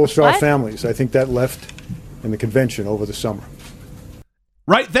 Gold Star families, I think that left in the convention over the summer.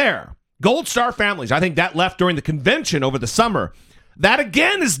 Right there. Gold Star families. I think that left during the convention over the summer. That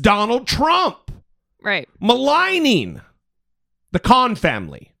again is Donald Trump. Right. Maligning the Khan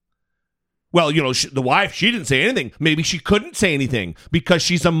family. Well, the wife, she didn't say anything. Maybe she couldn't say anything because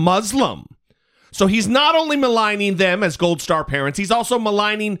she's a Muslim. So he's not only maligning them as Gold Star parents, he's also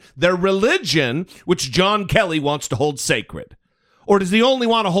maligning their religion, which John Kelly wants to hold sacred. Or does he only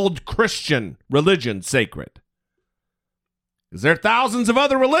want to hold Christian religion sacred? Is there thousands of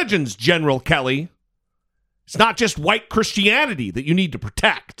other religions, General Kelly? It's not just white Christianity that you need to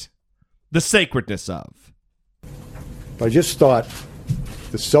protect the sacredness of. I just thought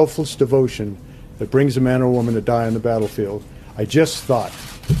the selfless devotion that brings a man or woman to die on the battlefield, I just thought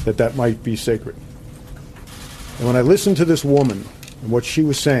that might be sacred. And when I listened to this woman and what she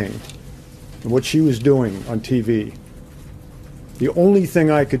was saying and what she was doing on TV, the only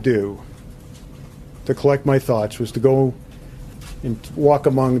thing I could do to collect my thoughts was to go and walk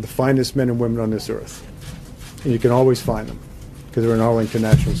among the finest men and women on this earth. And you can always find them because they're in Arlington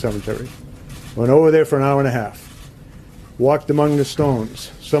National Cemetery. Went over there for an hour and a half, walked among the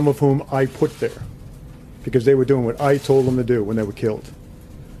stones, some of whom I put there because they were doing what I told them to do when they were killed.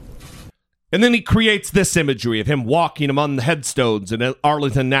 And then he creates this imagery of him walking among the headstones in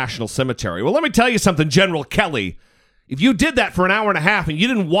Arlington National Cemetery. Well, let me tell you something, General Kelly. If you did that for an hour and a half and you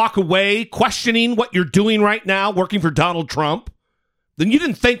didn't walk away questioning what you're doing right now, working for Donald Trump, then you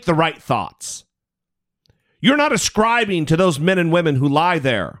didn't think the right thoughts. You're not ascribing to those men and women who lie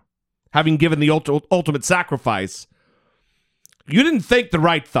there, having given the ultimate sacrifice. You didn't think the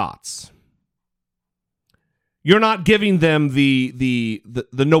right thoughts. You're not giving them the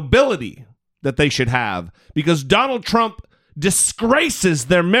nobility that they should have, because Donald Trump disgraces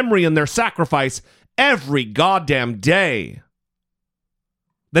their memory and their sacrifice every goddamn day.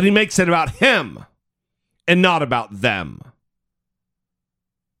 That he makes it about him and not about them.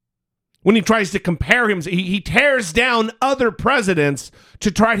 When he tries to compare him, he tears down other presidents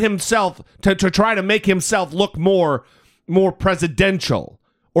to try to make himself look more presidential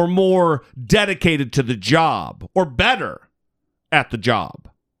or more dedicated to the job or better at the job.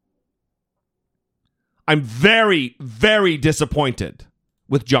 I'm very, very disappointed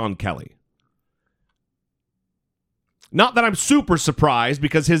with John Kelly. Not that I'm super surprised,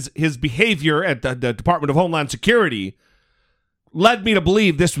 because his behavior at the Department of Homeland Security led me to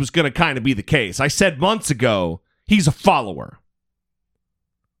believe this was going to kind of be the case. I said months ago, he's a follower.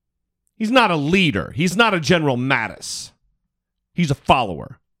 He's not a leader. He's not a General Mattis. He's a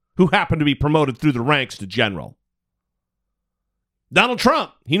follower who happened to be promoted through the ranks to general. Donald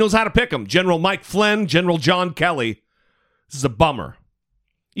Trump, he knows how to pick them. General Mike Flynn, General John Kelly. This is a bummer.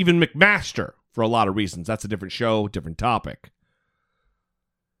 Even McMaster, for a lot of reasons. That's a different show, different topic.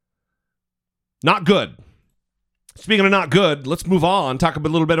 Not good. Speaking of not good, let's move on. Talk a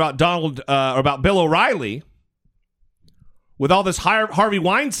little bit about about Bill O'Reilly. With all this Harvey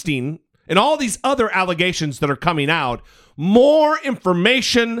Weinstein and all these other allegations that are coming out, more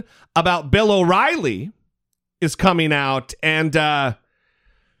information about Bill O'Reilly is coming out, and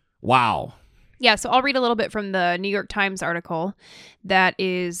wow. Yeah, so I'll read a little bit from the New York Times article that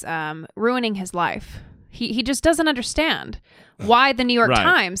is ruining his life. He just doesn't understand why the New York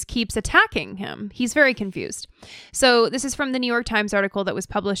Times keeps attacking him. He's very confused. So this is from the New York Times article that was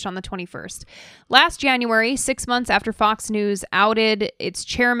published on the 21st. Last January, 6 months after Fox News outed its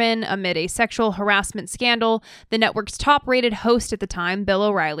chairman amid a sexual harassment scandal, the network's top-rated host at the time, Bill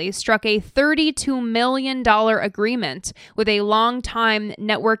O'Reilly, struck a $32 million agreement with a longtime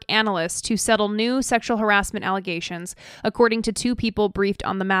network analyst to settle new sexual harassment allegations, according to two people briefed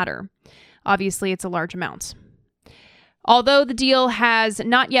on the matter. Obviously, it's a large amount. Although the deal has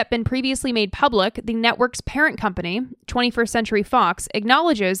not yet been previously made public, the network's parent company, 21st Century Fox,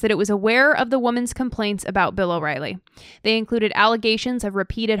 acknowledges that it was aware of the woman's complaints about Bill O'Reilly. They included allegations of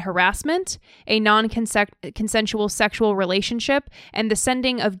repeated harassment, a non-consensual sexual relationship, and the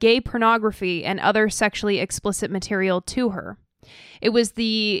sending of gay pornography and other sexually explicit material to her. It was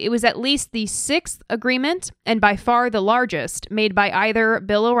at least the sixth agreement, and by far the largest, made by either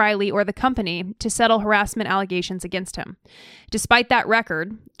Bill O'Reilly or the company to settle harassment allegations against him. Despite that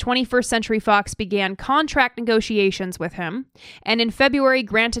record, 21st Century Fox began contract negotiations with him, and in February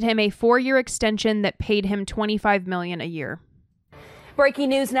granted him a 4-year extension that paid him $25 million a year. Breaking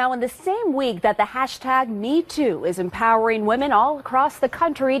news now, in the same week that the hashtag #MeToo is empowering women all across the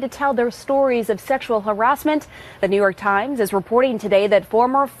country to tell their stories of sexual harassment, the New York Times is reporting today that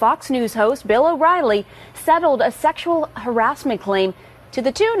former Fox News host Bill O'Reilly settled a sexual harassment claim to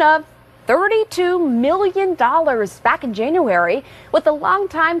the tune of $32 million back in January with a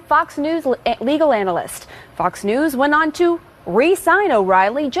longtime Fox News legal analyst. Fox News went on to re-sign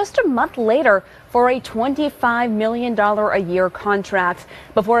O'Reilly just a month later for a $25 million a year contract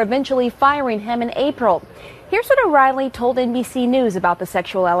before eventually firing him in April. Here's what O'Reilly told NBC News about the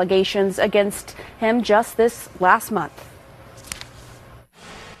sexual allegations against him just this last month.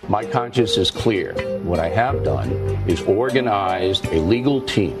 My conscience is clear. What I have done is organized a legal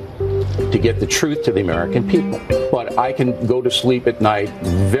team to get the truth to the American people. But I can go to sleep at night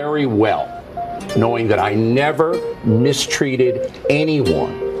very well knowing that I never mistreated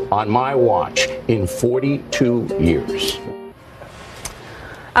anyone on my watch in 42 years.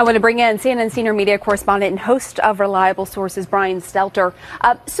 I want to bring in CNN senior media correspondent and host of Reliable Sources, Brian Stelter.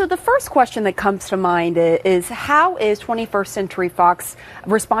 So the first question that comes to mind is how is 21st Century Fox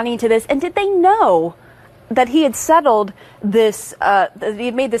responding to this? And did they know that he had settled this, he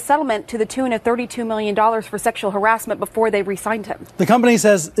had made this settlement to the tune of $32 million for sexual harassment before they re-signed him? The company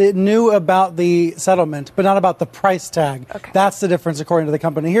says it knew about the settlement, but not about the price tag. Okay. That's the difference, according to the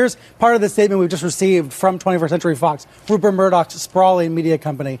company. Here's part of the statement we've just received from 21st Century Fox, Rupert Murdoch's sprawling media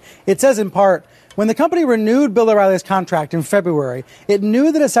company. It says in part, when the company renewed Bill O'Reilly's contract in February, it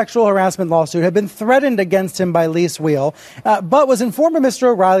knew that a sexual harassment lawsuit had been threatened against him by Lise Wheel, but was informed by Mr.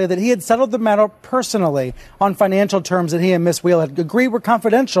 O'Reilly that he had settled the matter personally on financial terms that he and Ms. Wheel had agreed were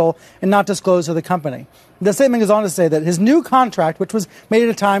confidential and not disclosed to the company. The statement goes on to say that his new contract, which was made at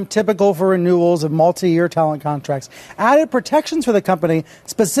a time typical for renewals of multi-year talent contracts, added protections for the company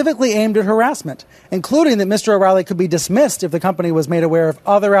specifically aimed at harassment, including that Mr. O'Reilly could be dismissed if the company was made aware of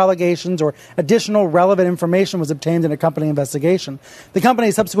other allegations or additional relevant information was obtained in a company investigation. The company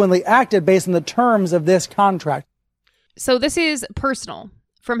subsequently acted based on the terms of this contract. So this is personal,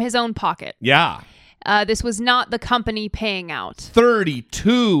 from his own pocket. Yeah. This was not the company paying out.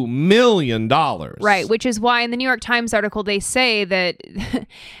 $32 million. Right, which is why in the New York Times article they say that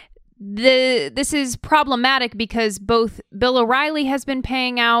this is problematic because both Bill O'Reilly has been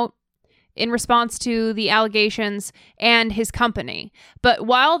paying out in response to the allegations and his company. But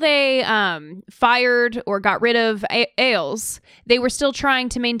while they fired or got rid of Ailes, they were still trying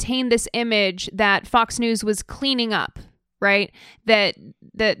to maintain this image that Fox News was cleaning up. Right? That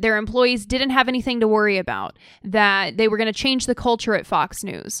their employees didn't have anything to worry about, that they were going to change the culture at Fox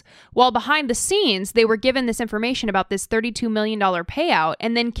News. While behind the scenes, they were given this information about this $32 million payout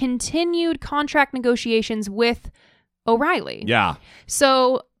and then continued contract negotiations with O'Reilly. Yeah.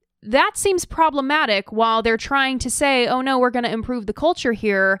 So that seems problematic while they're trying to say, oh no, we're going to improve the culture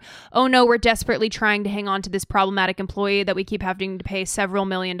here. Oh no, we're desperately trying to hang on to this problematic employee that we keep having to pay several $1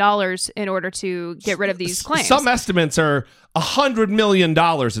 million in order to get rid of these claims. Some estimates are $100 million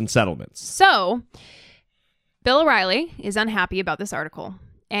in settlements. So Bill O'Reilly is unhappy about this article.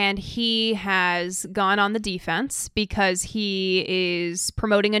 And he has gone on the defense because he is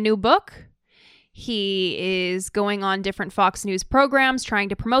promoting a new book. He is going on different Fox News programs, trying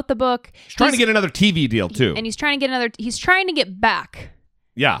to promote the book. He's trying to get another TV deal, too. And he's trying to get back.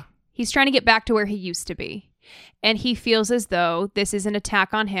 Yeah. He's trying to get back to where he used to be. And he feels as though this is an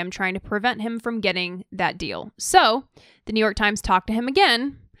attack on him, trying to prevent him from getting that deal. So the New York Times talked to him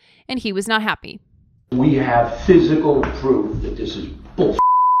again, and he was not happy. We have physical proof that this is bull.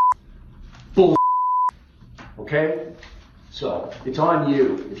 Okay? So, it's on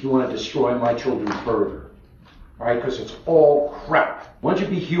you if you want to destroy my children further. All right? Because it's all crap. Why don't you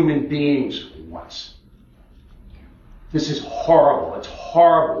be human beings once? This is horrible. It's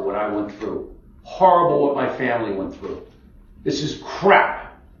horrible what I went through. Horrible what my family went through. This is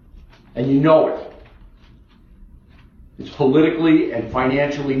crap. And you know it. It's politically and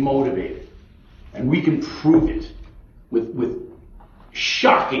financially motivated. And we can prove it with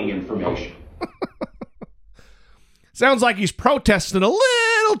shocking information. Sounds like he's protesting a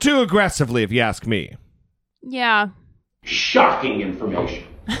little too aggressively, if you ask me. Yeah. Shocking information.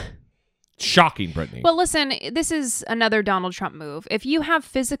 Shocking, Brittany. Well, listen, this is another Donald Trump move. If you have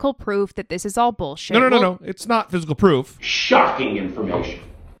physical proof that this is all bullshit... No. It's not physical proof. Shocking information.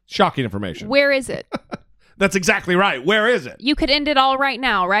 Shocking information. Where is it? That's exactly right. Where is it? You could end it all right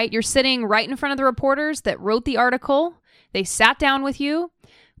now, right? You're sitting right in front of the reporters that wrote the article. They sat down with you.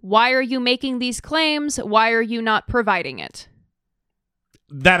 Why are you making these claims? Why are you not providing it?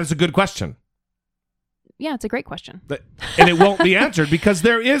 That is a good question. Yeah, it's a great question. And it won't be answered because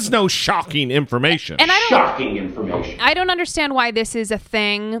there is no shocking information. And Shocking information. I don't understand why this is a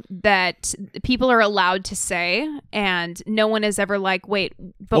thing that people are allowed to say, and no one is ever like, wait,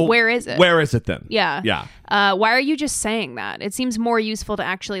 but where is it? Where is it then? Yeah. Yeah. Why are you just saying that? It seems more useful to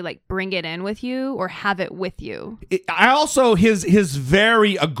actually like bring it in with you or have it with you. I also, his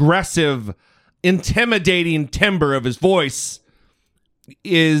very aggressive, intimidating timbre of his voice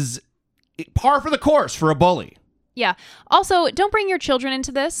is par for the course for a bully. Yeah. Also, don't bring your children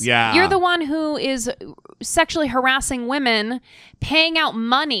into this. Yeah. You're the one who is sexually harassing women, paying out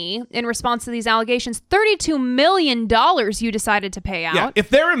money in response to these allegations. $32 million you decided to pay out. Yeah. If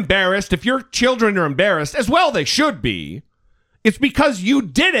they're embarrassed, if your children are embarrassed, as well they should be, it's because you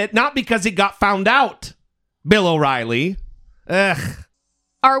did it, not because it got found out. Bill O'Reilly. Ugh.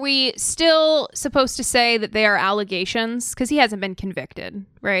 Are we still supposed to say that they are allegations? Because he hasn't been convicted,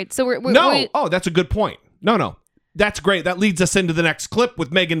 right? So Oh, that's a good point. No. That's great. That leads us into the next clip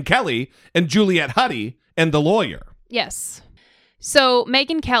with Megyn Kelly and Juliette Huddy and the lawyer. Yes. So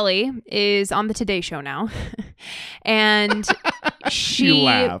Megyn Kelly is on the Today Show now. And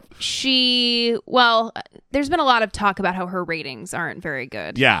well, there's been a lot of talk about how her ratings aren't very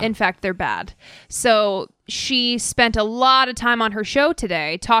good. Yeah. In fact, they're bad. So she spent a lot of time on her show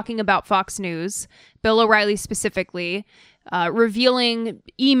today talking about Fox News, Bill O'Reilly specifically, revealing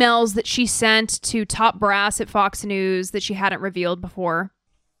emails that she sent to top brass at Fox News that she hadn't revealed before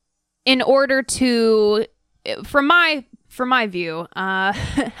in order to, from my view,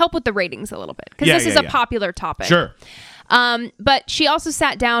 help with the ratings a little bit. Because this is a popular topic. Sure. But she also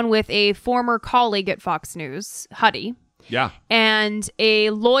sat down with a former colleague at Fox News, Huddy. Yeah. And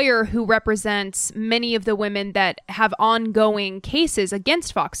a lawyer who represents many of the women that have ongoing cases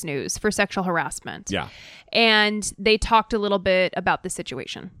against Fox News for sexual harassment. Yeah. And they talked a little bit about the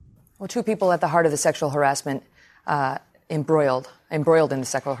situation. Well, two people at the heart of the sexual harassment embroiled in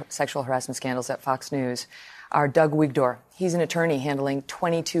the sexual harassment scandals at Fox News are Doug Wigdor. He's an attorney handling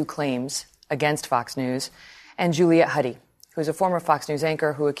 22 claims against Fox News, and Juliette Huddy, who's a former Fox News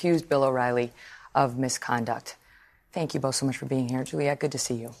anchor who accused Bill O'Reilly of misconduct. Thank you both so much for being here. Juliette, good to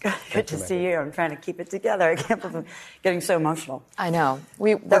see you. Good to see you. I'm trying to keep it together. I can't believe I'm getting so emotional. I know.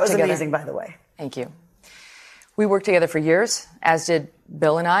 That was amazing, by the way. Thank you. We worked together for years, as did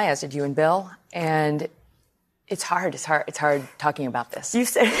Bill and I, as did you and Bill, and it's hard. It's hard talking about this. You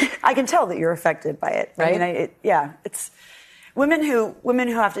say, I can tell that you're affected by it. Right? I mean, it's women who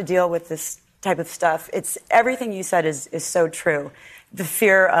have to deal with this type of stuff. It's everything you said is so true. The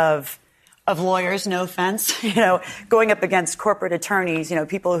fear of lawyers, no offense, going up against corporate attorneys,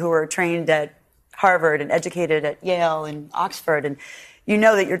 people who are trained at Harvard and educated at Yale and Oxford, and you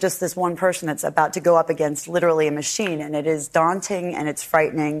know that you're just this one person that's about to go up against literally a machine, and it is daunting and it's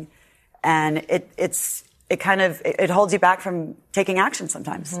frightening, and it holds you back from taking action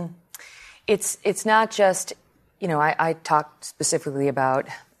sometimes. Mm-hmm. It's not just, I talked specifically about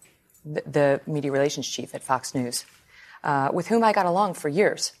the media relations chief at Fox News, with whom I got along for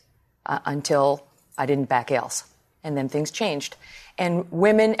years. Until I didn't back Ailes. And then things changed. And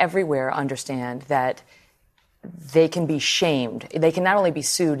women everywhere understand that they can be shamed. They can not only be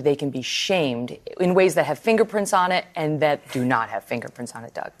sued, they can be shamed in ways that have fingerprints on it and that do not have fingerprints on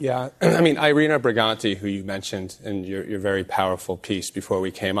it, Doug. Yeah, I mean, Irina Briganti, who you mentioned in your very powerful piece before we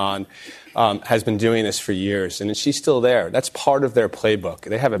came on, has been doing this for years, and she's still there. That's part of their playbook.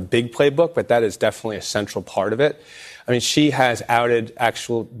 They have a big playbook, but that is definitely a central part of it. I mean, she has outed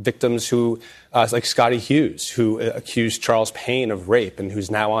actual victims who, like Scotty Hughes, who accused Charles Payne of rape and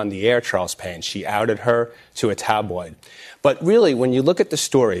who's now on the air, Charles Payne. She outed her to a tabloid. But really, when you look at the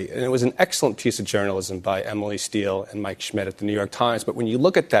story, and it was an excellent piece of journalism by Emily Steele and Mike Schmidt at the New York Times, but when you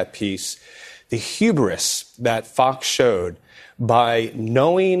look at that piece, the hubris that Fox showed by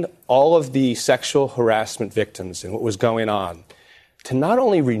knowing all of the sexual harassment victims and what was going on, to not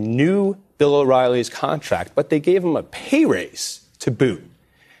only renew Bill O'Reilly's contract, but they gave him a pay raise to boot.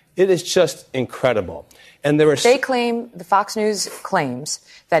 It is just incredible. And the Fox News claims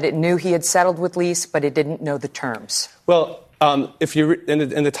that it knew he had settled with Lease, but it didn't know the terms. Well, If you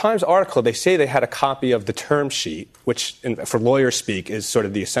in the Times article, they say they had a copy of the term sheet, which for lawyer speak is sort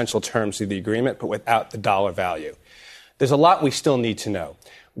of the essential terms of the agreement, but without the dollar value. There's a lot we still need to know.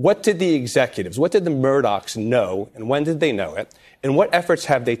 What did the executives, what did the Murdochs know, and when did they know it? And what efforts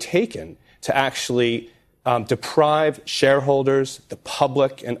have they taken to actually deprive shareholders, the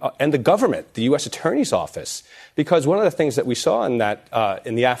public, and the government, the U.S. Attorney's Office? Because one of the things that we saw in that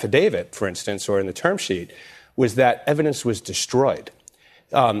in the affidavit, for instance, or in the term sheet, was that evidence was destroyed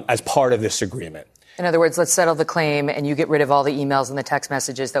as part of this agreement. In other words, let's settle the claim and you get rid of all the emails and the text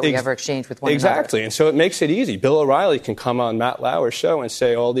messages that we ever exchanged with one another. Exactly. And so it makes it easy. Bill O'Reilly can come on Matt Lauer's show and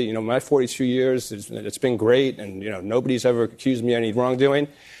say, my 42 years, it's been great, and, nobody's ever accused me of any wrongdoing.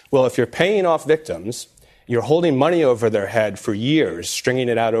 Well, if you're paying off victims, you're holding money over their head for years, stringing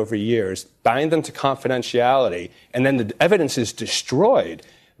it out over years, bind them to confidentiality, and then the evidence is destroyed.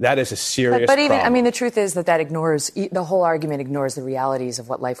 That is a serious but even, problem. the truth is that ignores, the whole argument ignores the realities of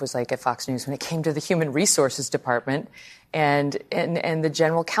what life was like at Fox News when it came to the Human Resources Department and the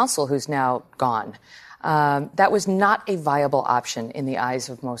general counsel who's now gone. That was not a viable option in the eyes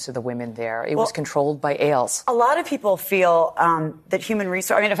of most of the women there. It was controlled by Ailes. A lot of people feel that human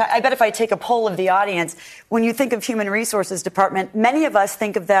resource. I bet if I take a poll of the audience, when you think of Human Resources Department, many of us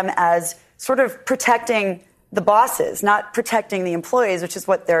think of them as sort of protecting the bosses, not protecting the employees, which is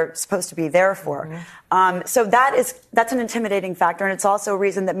what they're supposed to be there for. Mm-hmm. So that's an intimidating factor, and it's also a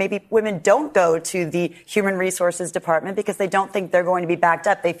reason that maybe women don't go to the Human Resources Department because they don't think they're going to be backed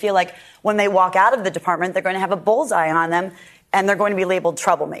up. They feel like when they walk out of the department, they're going to have a bullseye on them, and they're going to be labeled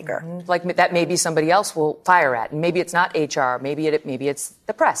troublemaker. Mm-hmm. Like that maybe somebody else will fire at. And maybe it's not HR. Maybe it's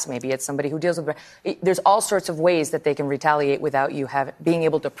the press. Maybe it's somebody who deals with there's all sorts of ways that they can retaliate without you being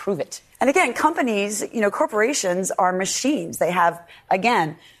able to prove it. And again, companies, corporations are machines. They have,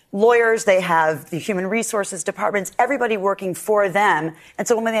 again, lawyers, they have the human resources departments, everybody working for them. And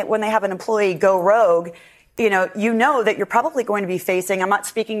so when they have an employee go rogue, you know that you're probably going to be facing, I'm not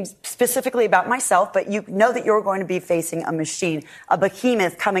speaking specifically about myself, but you know that you're going to be facing a machine, a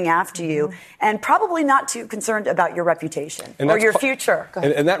behemoth coming after you, and probably not too concerned about your reputation or your future.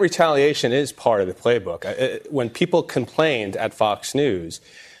 And that retaliation is part of the playbook. When people complained at Fox News,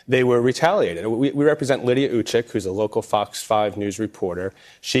 they were retaliated. We represent Lydia Uchik, who's a local Fox 5 News reporter.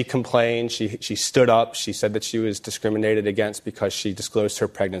 She complained. She stood up. She said that she was discriminated against because she disclosed her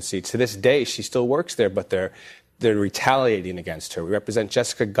pregnancy. To this day, she still works there, but they're retaliating against her. We represent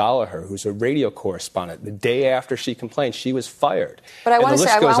Jessica Gallagher, who's a radio correspondent. The day after she complained, she was fired. But I want to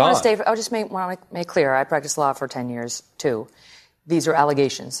just make clear, I practiced law for 10 years, too. These are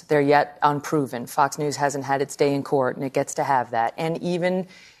allegations. They're yet unproven. Fox News hasn't had its day in court, and it gets to have that. And even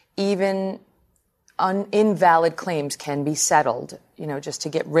invalid claims can be settled, just to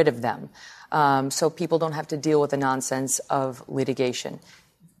get rid of them, so people don't have to deal with the nonsense of litigation.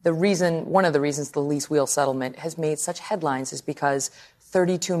 One of the reasons the lease wheel settlement has made such headlines is because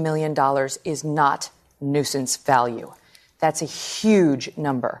 $32 million is not nuisance value. That's a huge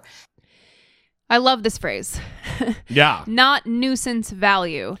number. I love this phrase. Yeah. Not nuisance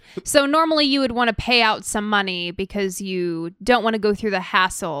value. So normally you would want to pay out some money because you don't want to go through the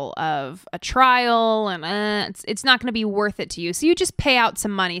hassle of a trial, and it's not going to be worth it to you. So you just pay out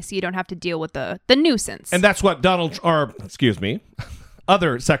some money so you don't have to deal with the nuisance. And that's what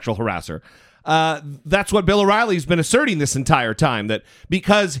other sexual harasser. That's what Bill O'Reilly's been asserting this entire time, that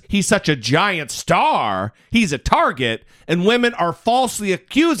because he's such a giant star, he's a target, and women are falsely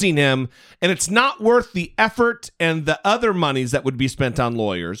accusing him, and it's not worth the effort and the other monies that would be spent on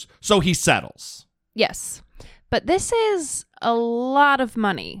lawyers, so he settles. Yes. But this is a lot of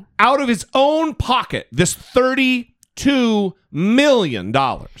money. Out of his own pocket, this $32 million.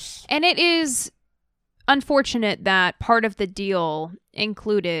 And it is unfortunate that part of the deal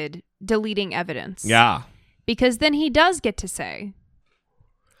included deleting evidence. Yeah. Because then he does get to say,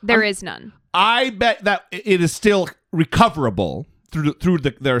 there is none. I bet that it is still recoverable through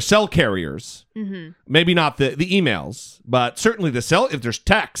their cell carriers. Mm-hmm. Maybe not the emails, but certainly the cell. If there's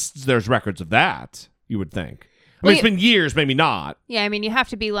texts, there's records of that, you would think. It's been years, maybe not. Yeah, you have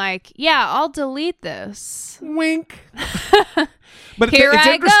to be like, yeah, I'll delete this. Wink. But Here it's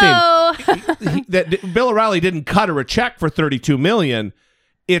interesting that Bill O'Reilly didn't cut her a check for $32 million.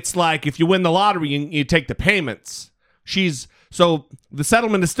 It's like if you win the lottery and you take the payments. So the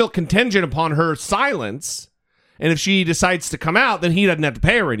settlement is still contingent upon her silence, and if she decides to come out, then he doesn't have to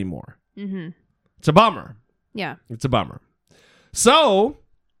pay her anymore. Mm-hmm. It's a bummer. Yeah. It's a bummer. So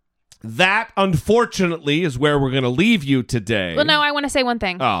that, unfortunately, is where we're going to leave you today. Well, no, I want to say one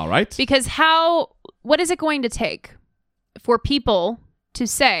thing. All right. Because what is it going to take for people to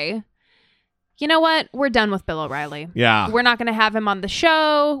say, you know what? We're done with Bill O'Reilly. Yeah. We're not going to have him on the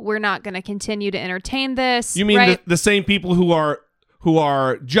show. We're not going to continue to entertain this. You mean right? the same people who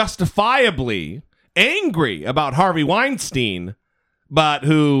are justifiably angry about Harvey Weinstein, but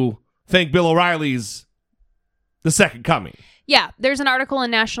who think Bill O'Reilly's the second coming? Yeah, there's an article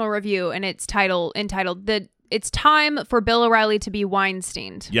in National Review, and it's entitled that it's time for Bill O'Reilly to be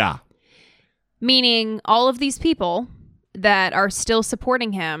Weinsteined. Yeah. Meaning all of these people that are still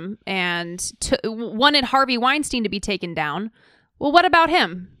supporting him and wanted Harvey Weinstein to be taken down. Well, what about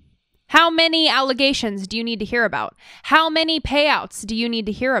him? How many allegations do you need to hear about? How many payouts do you need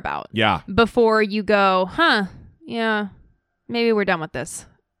to hear about? Yeah. Before you go, yeah, maybe we're done with this.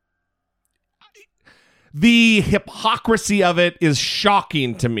 The hypocrisy of it is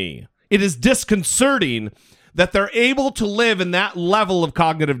shocking to me. It is disconcerting that they're able to live in that level of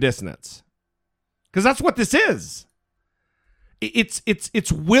cognitive dissonance. Because that's what this is.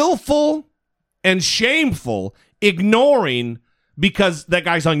 It's willful and shameful ignoring because that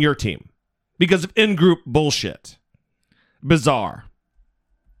guy's on your team. Because of in-group bullshit. Bizarre.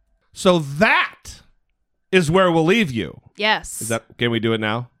 So that is where we'll leave you. Yes. Can we do it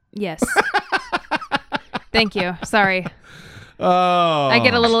now? Yes. Thank you. Sorry. Oh. I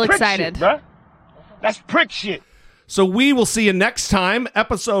get a little excited. Shit, bruh. That's prick shit. So we will see you next time.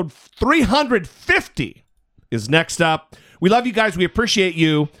 Episode 350 is next up. We love you guys. We appreciate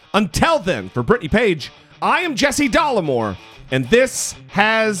you. Until then, for Brittany Page, I am Jesse Dollemore, and this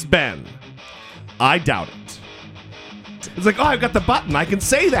has been I Doubt It. It's like, oh, I've got the button. I can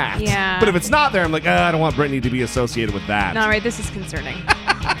say that. Yeah. But if it's not there, I'm like, I don't want Brittany to be associated with that. No, right. This is concerning.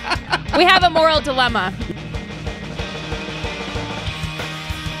 We have a moral dilemma.